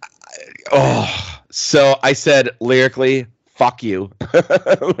 So I said lyrically, fuck you.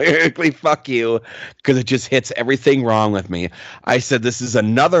 Lyrically, fuck you, because it just hits everything wrong with me. I said this is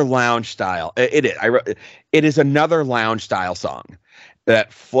another lounge style. It is another lounge style song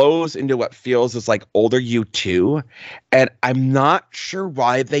that flows into what feels as like older U2, and I'm not sure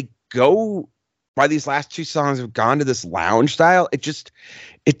why they go why these last two songs have gone to this lounge style.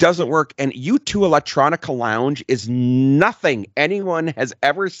 It doesn't work. And U2 Electronica Lounge is nothing anyone has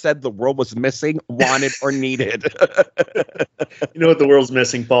ever said the world was missing, wanted, or needed. You know what the world's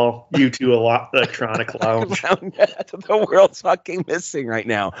missing, Paul? U2 Electronic Lounge. The world's fucking missing right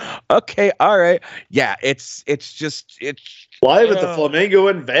now. Okay, all right. Yeah, it's live at the Flamingo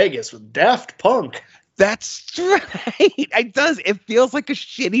in Vegas with Daft Punk. That's right. It does. It feels like a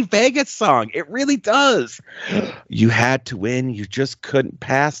shitty Vegas song. It really does. You had to win. You just couldn't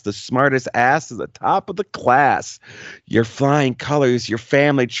pass. The smartest ass at the top of the class. Your flying colors, your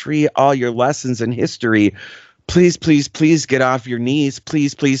family tree, all your lessons in history. Please, please, please get off your knees.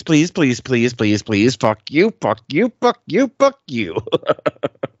 Please, please, please, please, please, please, please. Fuck you, fuck you, fuck you, fuck you.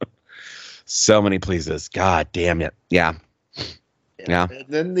 So many pleases. God damn it. Yeah. Yeah. And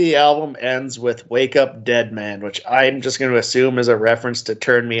then the album ends with Wake Up Dead Man, which I'm just going to assume is a reference to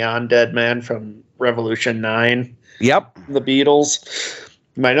Turn Me On Dead Man from Revolution 9. Yep. The Beatles.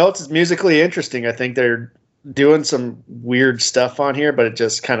 My notes is musically interesting. I think they're doing some weird stuff on here, but it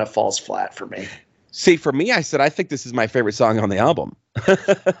just kind of falls flat for me. See, for me, I said, I think this is my favorite song on the album.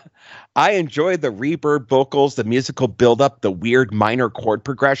 I enjoy the reverb vocals, the musical buildup, the weird minor chord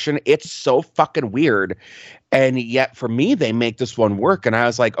progression. It's so fucking weird. And yet for me, they make this one work. And I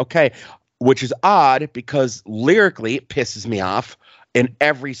was like, okay, which is odd because lyrically it pisses me off in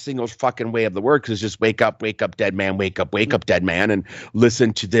every single fucking way of the word. Cause it's just wake up, dead man, wake up, dead man. And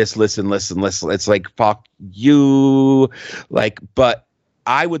listen to this, listen. It's like, fuck you. Like, but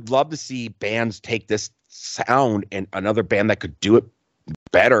I would love to see bands take this sound and another band that could do it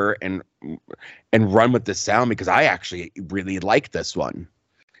better and run with this sound, because I actually really like this one.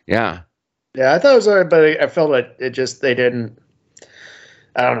 Yeah. Yeah, I thought it was alright, but I felt like they didn't,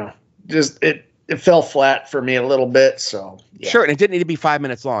 I don't know, it fell flat for me a little bit, so. Yeah. Sure, and it didn't need to be 5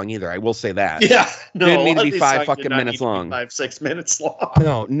 minutes long either, I will say that. Yeah, no. It didn't need to be 5 fucking minutes long. 5-6 minutes long.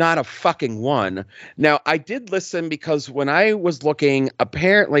 No, not a fucking one. Now, I did listen because when I was looking,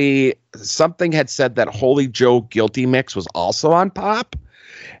 apparently something had said that Holy Joe Guilty Mix was also on Pop,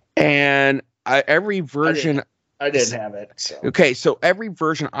 and every version... I didn't have it. So. Okay, so every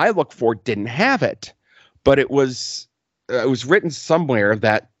version I looked for didn't have it, but it was written somewhere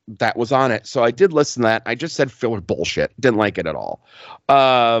that was on it. So I did listen to that. I just said filler bullshit. Didn't like it at all.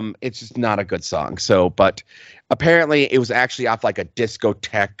 It's just not a good song. So, but apparently it was actually off like a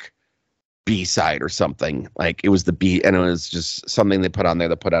discotheque B-side or something. Like it was the B, and it was just something they put on there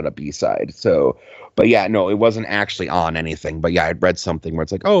that put out a B-side. So, but yeah, no, it wasn't actually on anything. But yeah, I'd read something where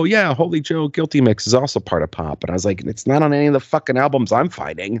it's like, oh yeah, Holy Joe Guilty Mix is also part of Pop. And I was like, it's not on any of the fucking albums I'm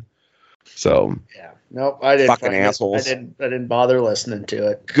finding. So yeah, nope, I didn't. Fucking assholes. I didn't bother listening to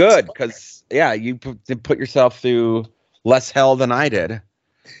it. Good, because yeah, you put yourself through less hell than I did.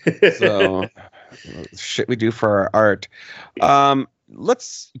 So shit we do for our art.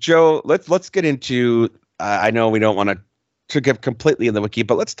 Let's get into. I know we don't want to give completely in the wiki,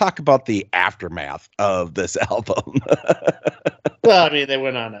 but let's talk about the aftermath of this album. Well, I mean, they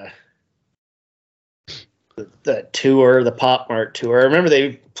went on the tour, the Pop Mart tour. I remember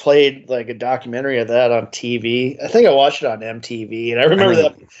they played like a documentary of that on TV. I think I watched it on MTV, and I remember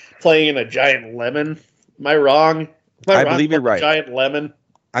that playing in a giant lemon. Am I wrong? I believe you're right. Giant lemon.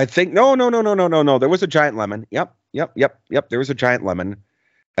 I think no. There was a giant lemon. Yep. There was a giant lemon.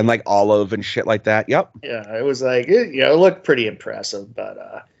 And like olive and shit like that. Yep. Yeah, it was like, it looked pretty impressive,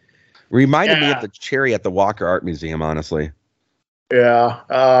 but reminded me of the cherry at the Walker Art Museum, honestly. Yeah.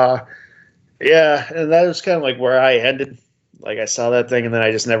 Yeah, and that was kind of like where I ended. Like I saw that thing, and then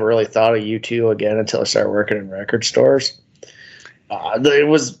I just never really thought of U2 again until I started working in record stores. It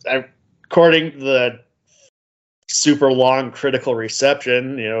was, according to the super long critical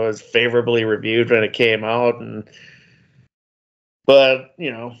reception, it was favorably reviewed when it came out, but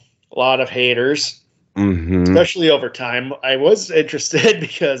a lot of haters, especially over time. I was interested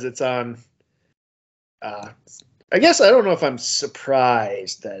because it's on. I guess I don't know if I'm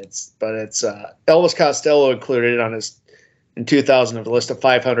surprised that it's Elvis Costello included it in 2000 of the list of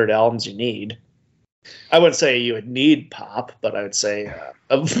 500 albums you need. I wouldn't say you would need Pop, but I would say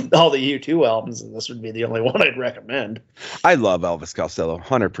of all the U2 albums, this would be the only one I'd recommend. I love Elvis Costello,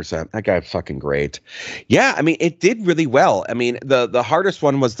 100%. That guy's fucking great. Yeah, I mean, it did really well. I mean, the hardest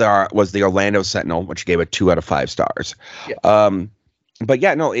one was the Orlando Sentinel, which gave it 2 out of 5 stars. Yeah. But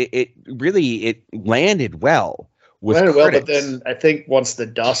yeah, no, it really landed well with critics. Well, but then I think once the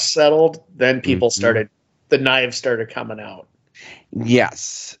dust settled, then people the knives started coming out.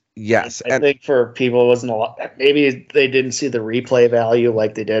 Yes. I think for people it wasn't a lot. Maybe they didn't see the replay value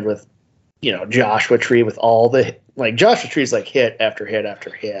like they did with, Joshua Tree with all the Joshua Tree's like hit after hit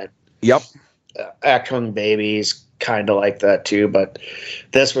after hit. Yep. Achtung Baby's kind of like that too, but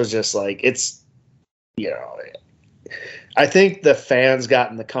this was just like, it's, I think the fans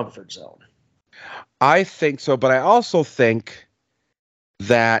got in the comfort zone. I think so, but I also think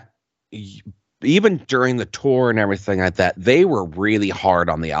that even during the tour and everything like that, they were really hard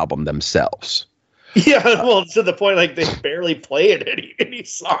on the album themselves. Yeah, well, to the point like they barely play any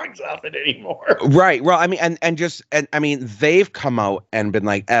songs off it anymore. Right. Well, I mean, they've come out and been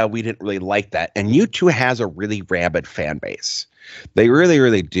like, we didn't really like that. And U2 has a really rabid fan base. They really,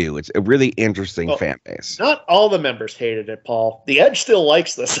 really do. It's a really interesting fan base. Not all the members hated it, Paul. The Edge still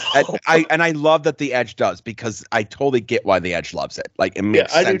likes this. I love that the Edge does, because I totally get why the Edge loves it. Like, it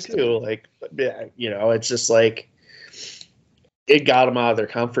makes sense. I do too. Like, it's just like it got them out of their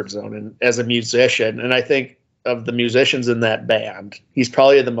comfort zone. And as a musician, and I think of the musicians in that band, he's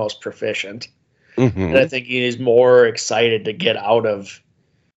probably the most proficient. Mm-hmm. And I think he's more excited to get out of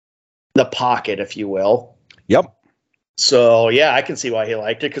the pocket, if you will. Yep. So, yeah, I can see why he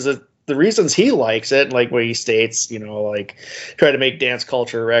liked it, because the reasons he likes it, like what he states, like try to make dance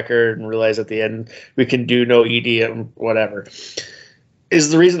culture a record and realize at the end we can do no EDM, whatever,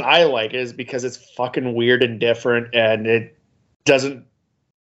 is the reason I like it, is because it's fucking weird and different, and it doesn't.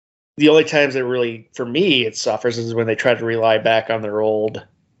 The only times it really, for me, it suffers is when they try to rely back on their old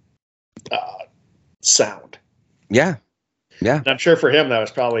sound. Yeah. Yeah. And I'm sure for him that was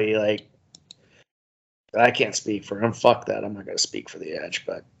probably like, I can't speak for him. Fuck that. I'm not going to speak for the Edge,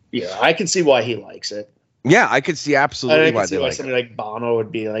 but I can see why he likes it. Yeah, I could see absolutely why they like it. Somebody like Bono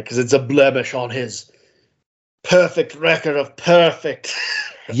would be like, because it's a blemish on his perfect record of perfect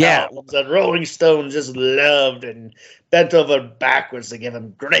albums that Rolling Stone just loved and bent over backwards to give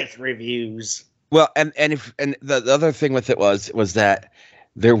him great reviews. Well, and the other thing with it was that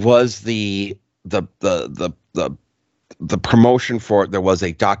there was the promotion for it. There was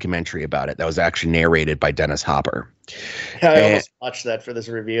a documentary about it that was actually narrated by Dennis Hopper. Yeah, I almost watched that for this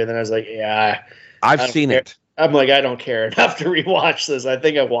review, and then I was like, I've seen it. I'm like, I don't care enough to rewatch this. I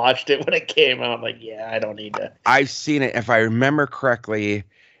think I watched it when it came out. I'm like, I don't need to. I've seen it. If I remember correctly,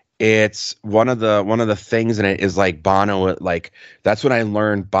 it's one of the things in it is like Bono, like that's when I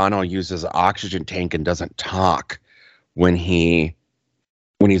learned Bono uses an oxygen tank and doesn't talk when he's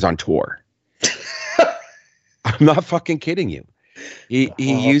on tour. I'm not fucking kidding you. He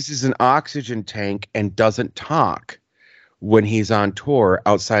uses an oxygen tank and doesn't talk when he's on tour,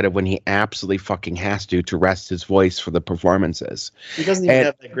 outside of when he absolutely fucking has to rest his voice for the performances. He doesn't even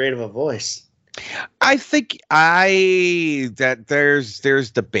have that great of a voice. I think that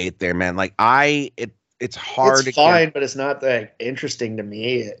there's debate there, man. Like it's hard. It's fine, but it's not that interesting to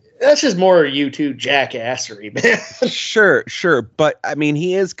me. That's just more U2 jackassery, man. Sure. But I mean,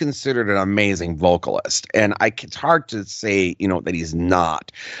 he is considered an amazing vocalist, and it's hard to say, that he's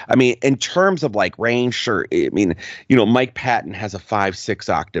not. I mean, in terms of like range, sure. I mean, Mike Patton has a 5-6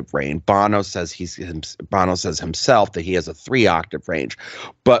 octave range. Bono says himself that he has a 3 octave range,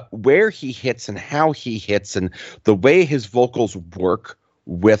 but where he hits and how he hits and the way his vocals work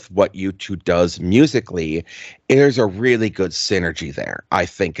with what U2 does musically, there's a really good synergy there, I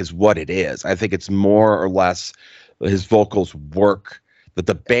think, is what it is. I think it's more or less his vocals work, that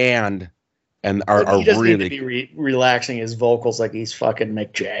the band and are really need to be relaxing his vocals like he's fucking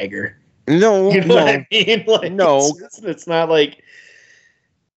Mick Jagger. No, you know what I mean? Like, no, it's not like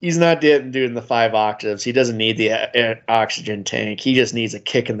he's not doing the 5 octaves. He doesn't need the oxygen tank. He just needs a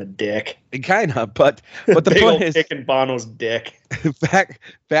kick in the dick. Kind of, but the big point old is, kick in Bono's dick.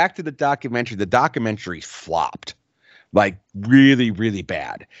 back to the documentary. The documentary flopped, like really, really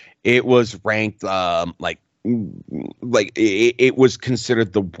bad. It was ranked it was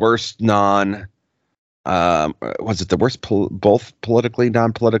considered the worst was it the worst both politically,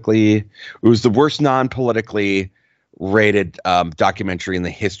 non-politically? It was the worst non-politically rated documentary in the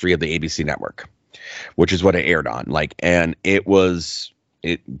history of the ABC network, which is what it aired on. And it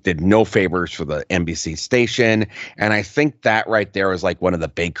did no favors for the NBC station. And I think that right there was like one of the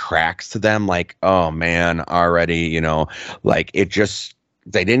big cracks to them. Like, oh man, already,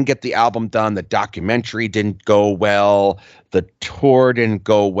 they didn't get the album done. The documentary didn't go well. The tour didn't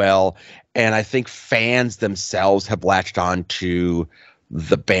go well. And I think fans themselves have latched on to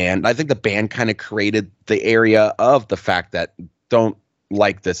the band. I think the band kind of created the area of the fact that don't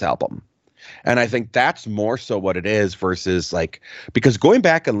like this album. And I think that's more so what it is versus because going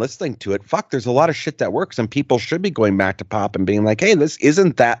back and listening to it, there's a lot of shit that works, and people should be going back to pop and being like, hey, this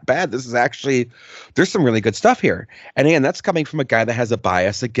isn't that bad. This is actually, there's some really good stuff here. And again, that's coming from a guy that has a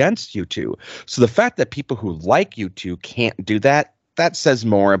bias against U2. So the fact that people who like U2 can't do that, that says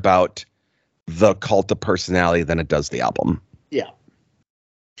more about the cult of personality than it does the album. Yeah.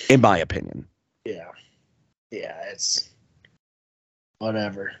 In my opinion. Yeah, it's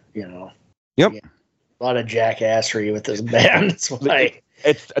whatever, you know. Yep. Yeah, a lot of jackassery with this band. That's why.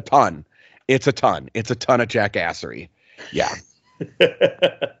 It's a ton. It's a ton. It's a ton of jackassery. Yeah.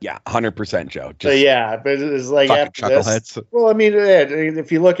 Yeah, 100%, Joe. But yeah, but it's like fucking after this. chuckleheads. Well, I mean,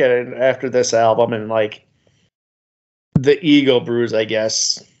 if you look at it after this album and like the ego bruise, I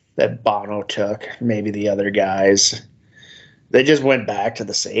guess that Bono took, maybe the other guys, they just went back to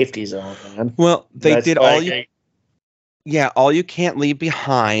the safety zone, man. Well, they That's did why all you. Yeah, all you can't leave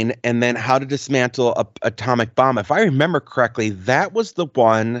behind, and then how to dismantle a atomic bomb. If I remember correctly, that was the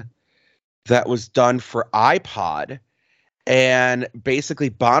one that was done for iPod. And basically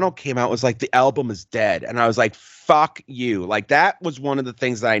Bono came out, was like, the album is dead. And I was like, fuck you. Like, that was one of the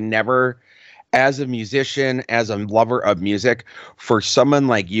things that I never, as a musician, as a lover of music, for someone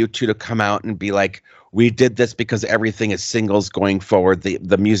like you two to come out and be like, we did this because everything is singles going forward.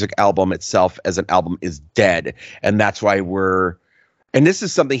 The music album itself as an album is dead. And that's why and this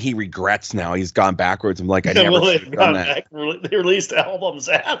is something he regrets now. He's gone backwards. I'm like, I never should have done that. They released albums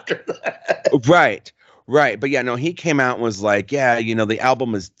after that. Right. Right. But yeah, no, he came out and was like, yeah, you know, the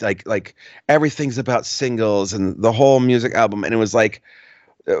album is like everything's about singles and the whole music album. And it was like,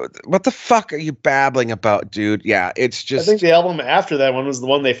 what the fuck are you babbling about, dude? Yeah, it's just. I think the album after that one was the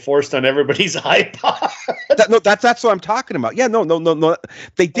one they forced on everybody's iPod. That's what I'm talking about. Yeah, no.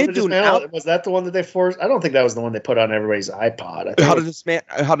 They did do an album. Was that the one that they forced? I don't think that was the one they put on everybody's iPod.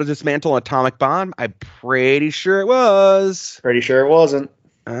 How to dismantle an atomic bomb? I'm pretty sure it was. Pretty sure it wasn't.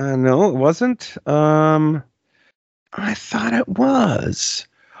 No, it wasn't. I thought it was.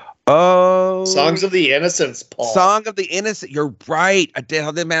 Oh, Songs of the Innocents, Paul. Song of the Innocent. You're right. I did.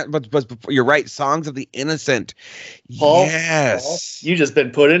 You're right. Songs of the Innocent. Paul, yes. Paul, you just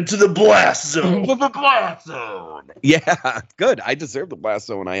been put into the blast zone. The blast zone. Yeah, good. I deserve the blast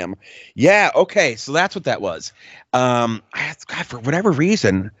zone. I am. Yeah. Okay. So that's what that was. God, for whatever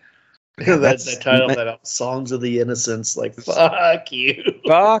reason. That title, that Songs of the Innocents, like, fuck you.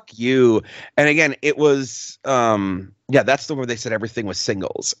 Fuck you. And again, it was that's the one where they said everything was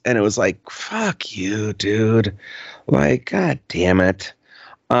singles. And it was like, fuck you, dude. Like, god damn it.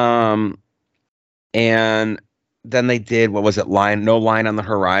 And then they did, what was it, No Line on the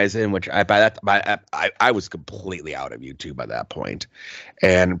Horizon, which I was completely out of YouTube by that point.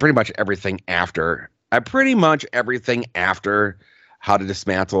 And pretty much everything after How to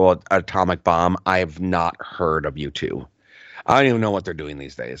Dismantle an Atomic Bomb, I have not heard of U2. I don't even know what they're doing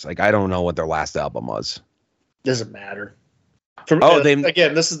these days. Like, I don't know what their last album was. Doesn't matter.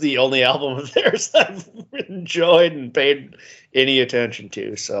 Again, this is the only album of theirs I've enjoyed and paid any attention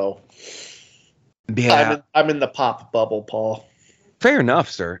to. So, yeah, I'm in the pop bubble, Paul. Fair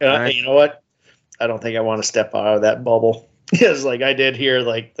enough, sir. And you know what? I don't think I want to step out of that bubble. Because, like, I did hear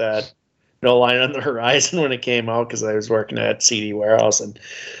like that. No Line on the Horizon when it came out, because I was working at CD Warehouse, and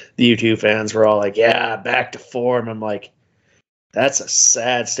the U2 fans were all like, yeah, back to form. I'm like, that's a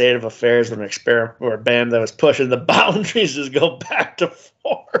sad state of affairs when a band that was pushing the boundaries just go back to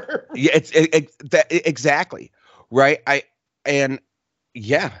form. Yeah, exactly. Right. 100%,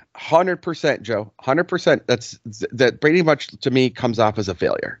 Joe. 100%. That pretty much to me comes off as a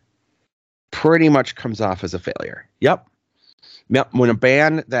failure. Yep. When a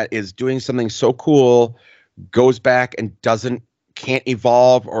band that is doing something so cool goes back and can't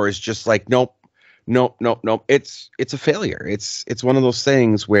evolve, or is just like, nope, it's a failure. It's one of those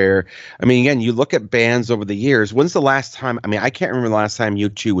things where, I mean, again, you look at bands over the years. When's the last time? I mean, I can't remember the last time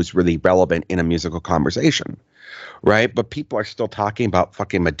U2 was really relevant in a musical conversation, right? But people are still talking about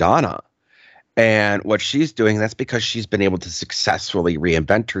fucking Madonna and what she's doing. That's because she's been able to successfully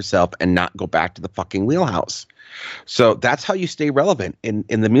reinvent herself and not go back to the fucking wheelhouse. So that's how you stay relevant in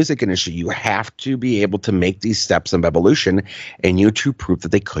the music industry. You have to be able to make these steps of evolution, and U2 proved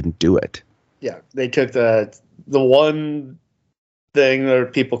that they couldn't do it. Yeah, they took the one thing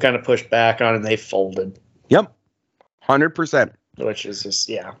that people kind of pushed back on, and they folded. Yep, 100%. Which is just,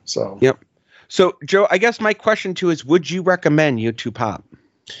 yeah. So yep. So Joe, I guess my question too is, would you recommend U2 Pop?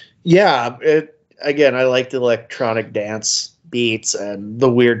 Yeah, again, I like the electronic dance beats and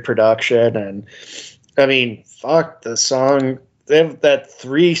the weird production, and I mean, fuck the song. They have that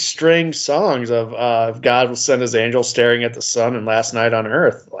 3-string songs of God Will Send His Angel, Staring at the Sun, and Last Night on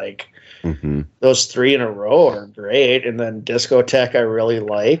Earth. Like, those 3 in a row are great. And then Discotheque I really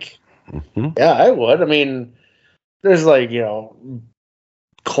like. Yeah, I would. I mean, there's like, you know,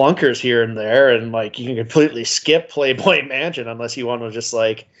 clunkers here and there, and like you can completely skip Playboy Mansion unless you want to just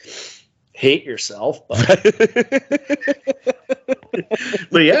like hate yourself. But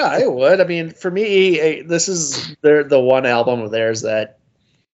but yeah, I would. I mean, for me, this is the one album of theirs that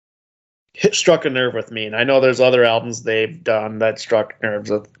struck a nerve with me. And I know there's other albums they've done that struck nerves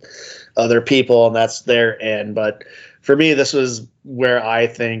with other people, and that's their end. But for me, this was where I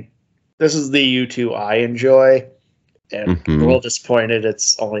think this is the U2 I enjoy. And I'm a little disappointed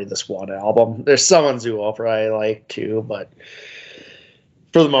it's only this one album. There's some on Zoopla I like too, but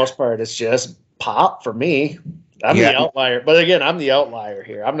for the most part, it's just pop for me. I'm the outlier, but again, I'm the outlier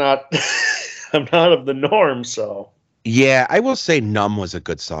here. I'm not. I'm not of the norm, so. Yeah, I will say "Numb" was a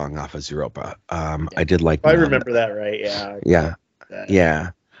good song off of Zoopla. I did like. I remember that right. Yeah.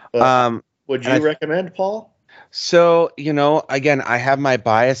 Yeah. Would you recommend, Paul? So again, I have my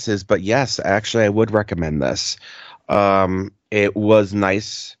biases, but yes, actually, I would recommend this. It was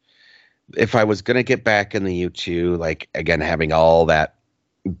nice. If I was gonna get back in the U2, like again, having all that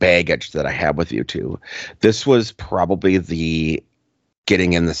baggage that I have with U2, this was probably the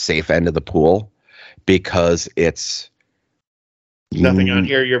getting in the safe end of the pool, because it's nothing on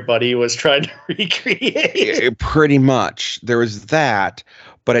here your buddy was trying to recreate. Pretty much. There was that,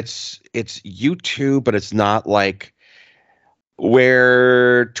 but it's U2, but it's not like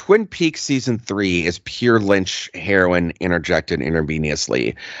where Twin Peaks season 3 is pure Lynch heroin interjected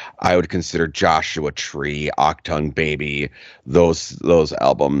intravenously. I would consider Joshua Tree, Octung Baby, those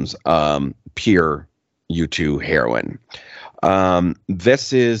albums pure U2 heroin.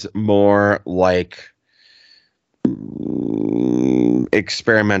 This is more like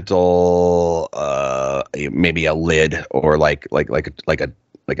experimental, maybe a lid, or like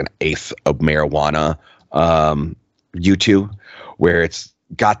an eighth of marijuana, U2, where it's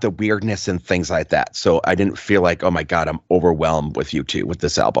got the weirdness and things like that. So I didn't feel like, oh my God, I'm overwhelmed with U2 with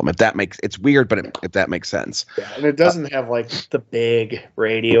this album. It's weird, but if that makes sense. Yeah, and it doesn't have like the big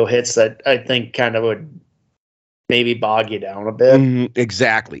radio hits that I think kind of would maybe bog you down a bit.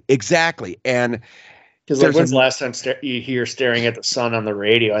 Exactly. And because like, when's the last time you hear "Staring at the Sun" on the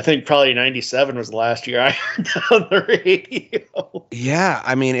radio? I think probably 97 was the last year I heard that on the radio. Yeah,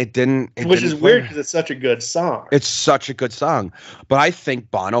 I mean, which is weird because it's such a good song. It's such a good song, but I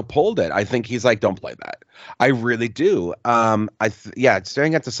think Bono pulled it. I think he's like, don't play that. I really do.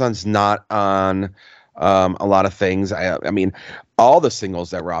 "Staring at the Sun's not on a lot of things. I mean, all the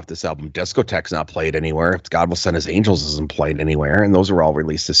singles that were off this album, Discotheque's not played anywhere. God Will Send His Angels isn't played anywhere, and those were all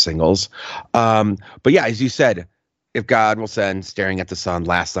released as singles. But yeah, as you said, If God Will Send, Staring at the Sun,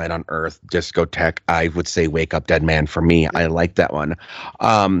 Last Night on Earth, Discotheque, I would say Wake Up Dead Man for me. I like that one.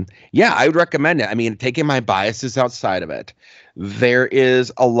 I would recommend it. I mean, taking my biases outside of it, there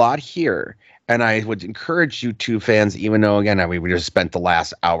is a lot here. And I would encourage U2 fans, even though, again, we just spent the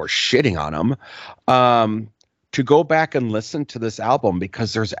last hour shitting on them, to go back and listen to this album,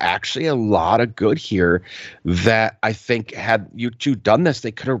 because there's actually a lot of good here that I think had U2 done this,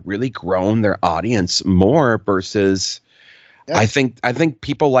 they could have really grown their audience more versus I think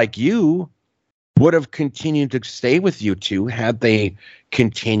people like you would have continued to stay with U2 had they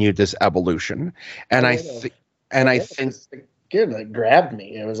continued this evolution. And I think Again, it grabbed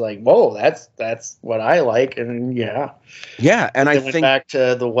me. It was like, whoa, that's what I like. And and I went back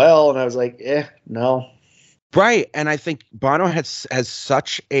to The Well, and I was like, no. Right. And I think Bono has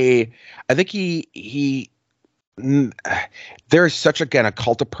such I think he there is such, again, a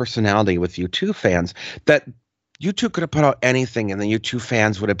cult of personality with U2 fans that U2 could have put out anything and the U2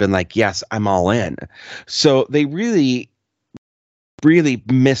 fans would have been like, yes, I'm all in. So they really, really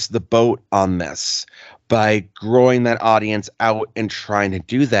missed the boat on this by growing that audience out and trying to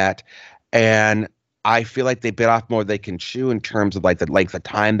do that. And I feel like they bit off more they can chew in terms of like the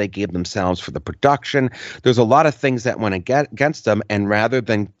time they gave themselves for the production. There's a lot of things that went against them, and rather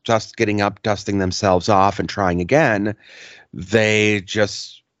than just getting up, dusting themselves off and trying again, they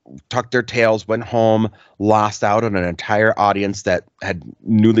just tucked their tails, went home, lost out on an entire audience that had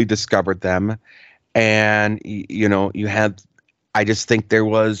newly discovered them. And I just think there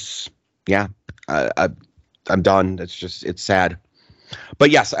was, I'm done. It's sad. But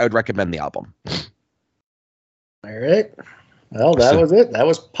yes, I would recommend the album. All right. Well, that was it. That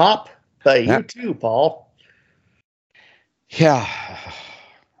was Pop by U2, Paul. Yeah.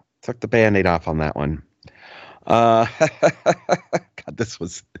 Took the Band-Aid off on that one. God,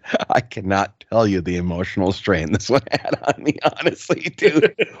 I cannot tell you the emotional strain this one had on me, honestly,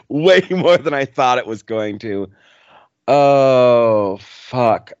 dude. Way more than I thought it was going to. Oh,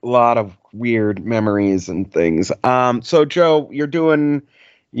 fuck. A lot of weird memories and things. So, Joe,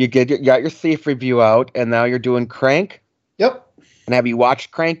 you got your Thief review out, and now you're doing Crank? Yep. And have you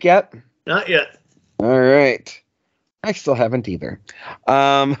watched Crank yet? Not yet. All right. I still haven't either.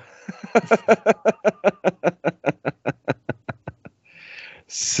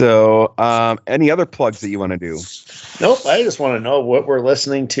 So, any other plugs that you want to do? Nope. I just want to know what we're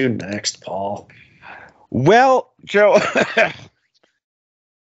listening to next, Paul. Well, Joe,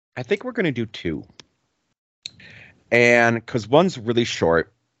 I think we're going to do two. And because one's really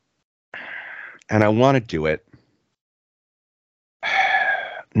short, and I want to do it.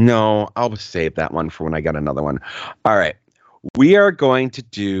 No, I'll save that one for when I got another one. All right. We are going to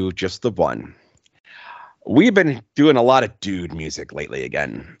do just the one. We've been doing a lot of dude music lately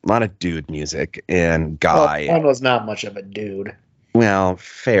again. A lot of dude music and guy. Well, was not much of a dude. Well,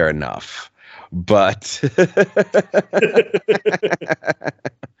 fair enough. But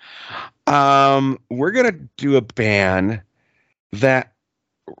we're going to do a band that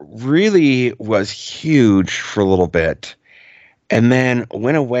really was huge for a little bit and then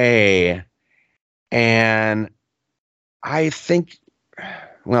went away. And I think,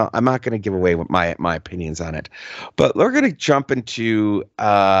 well, I'm not going to give away what my opinions on it, but we're going to jump into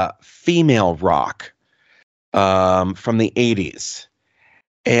female rock from the 80s.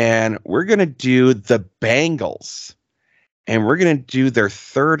 And we're going to do the Bangles. And we're going to do their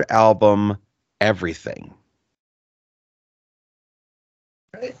third album, Everything.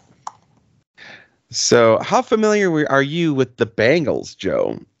 Right. So how familiar are you with the Bangles,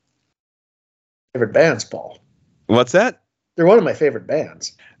 Joe? Favorite bands, Paul. What's that? They're one of my favorite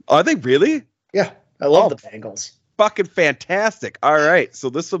bands. Are they really? Yeah, I love the Bangles. Fucking fantastic. All right, so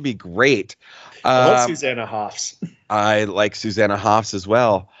this will be great. I love Susanna Hoffs. I like Susanna Hoffs as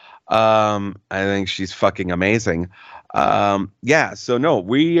well. I think she's fucking amazing. Yeah, so no,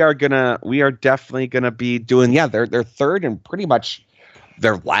 we are definitely gonna be doing their third and pretty much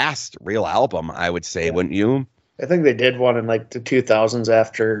their last real album, I would say, wouldn't you? I think they did one in like the 2000s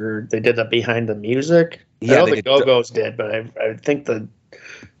after they did the Behind the Music. Yeah, I know the Go-Go's did, but I think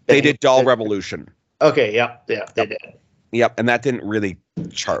they did Doll Revolution. Okay, yeah, they did. Yep, and that didn't really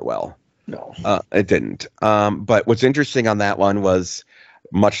chart well. No, it didn't. But what's interesting on that one was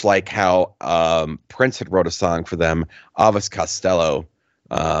much like how Prince had wrote a song for them. Elvis Costello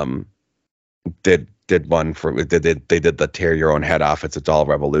did one for they did the Tear Your Own Head Off. It's a Doll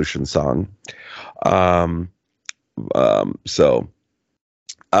Revolution song.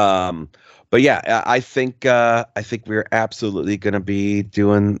 But yeah, I think we're absolutely going to be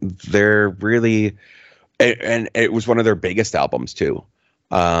doing their really, and it was one of their biggest albums too.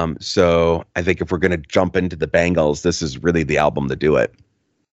 So I think if we're going to jump into the Bangles, this is really the album to do it.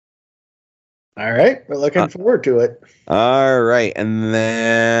 All right, we're looking forward to it. All right, and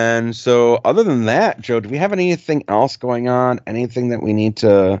then so other than that, Joe, do we have anything else going on? Anything that we need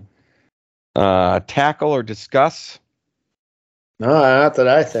to tackle or discuss? No, not that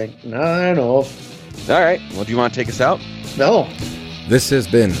I think. No, I know of. All right. Well, do you want to take us out? No. This has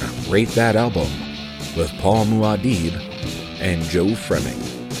been Rate That Album with Paul Muad'Dib and Joe Fremming.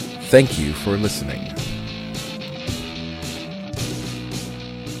 Thank you for listening.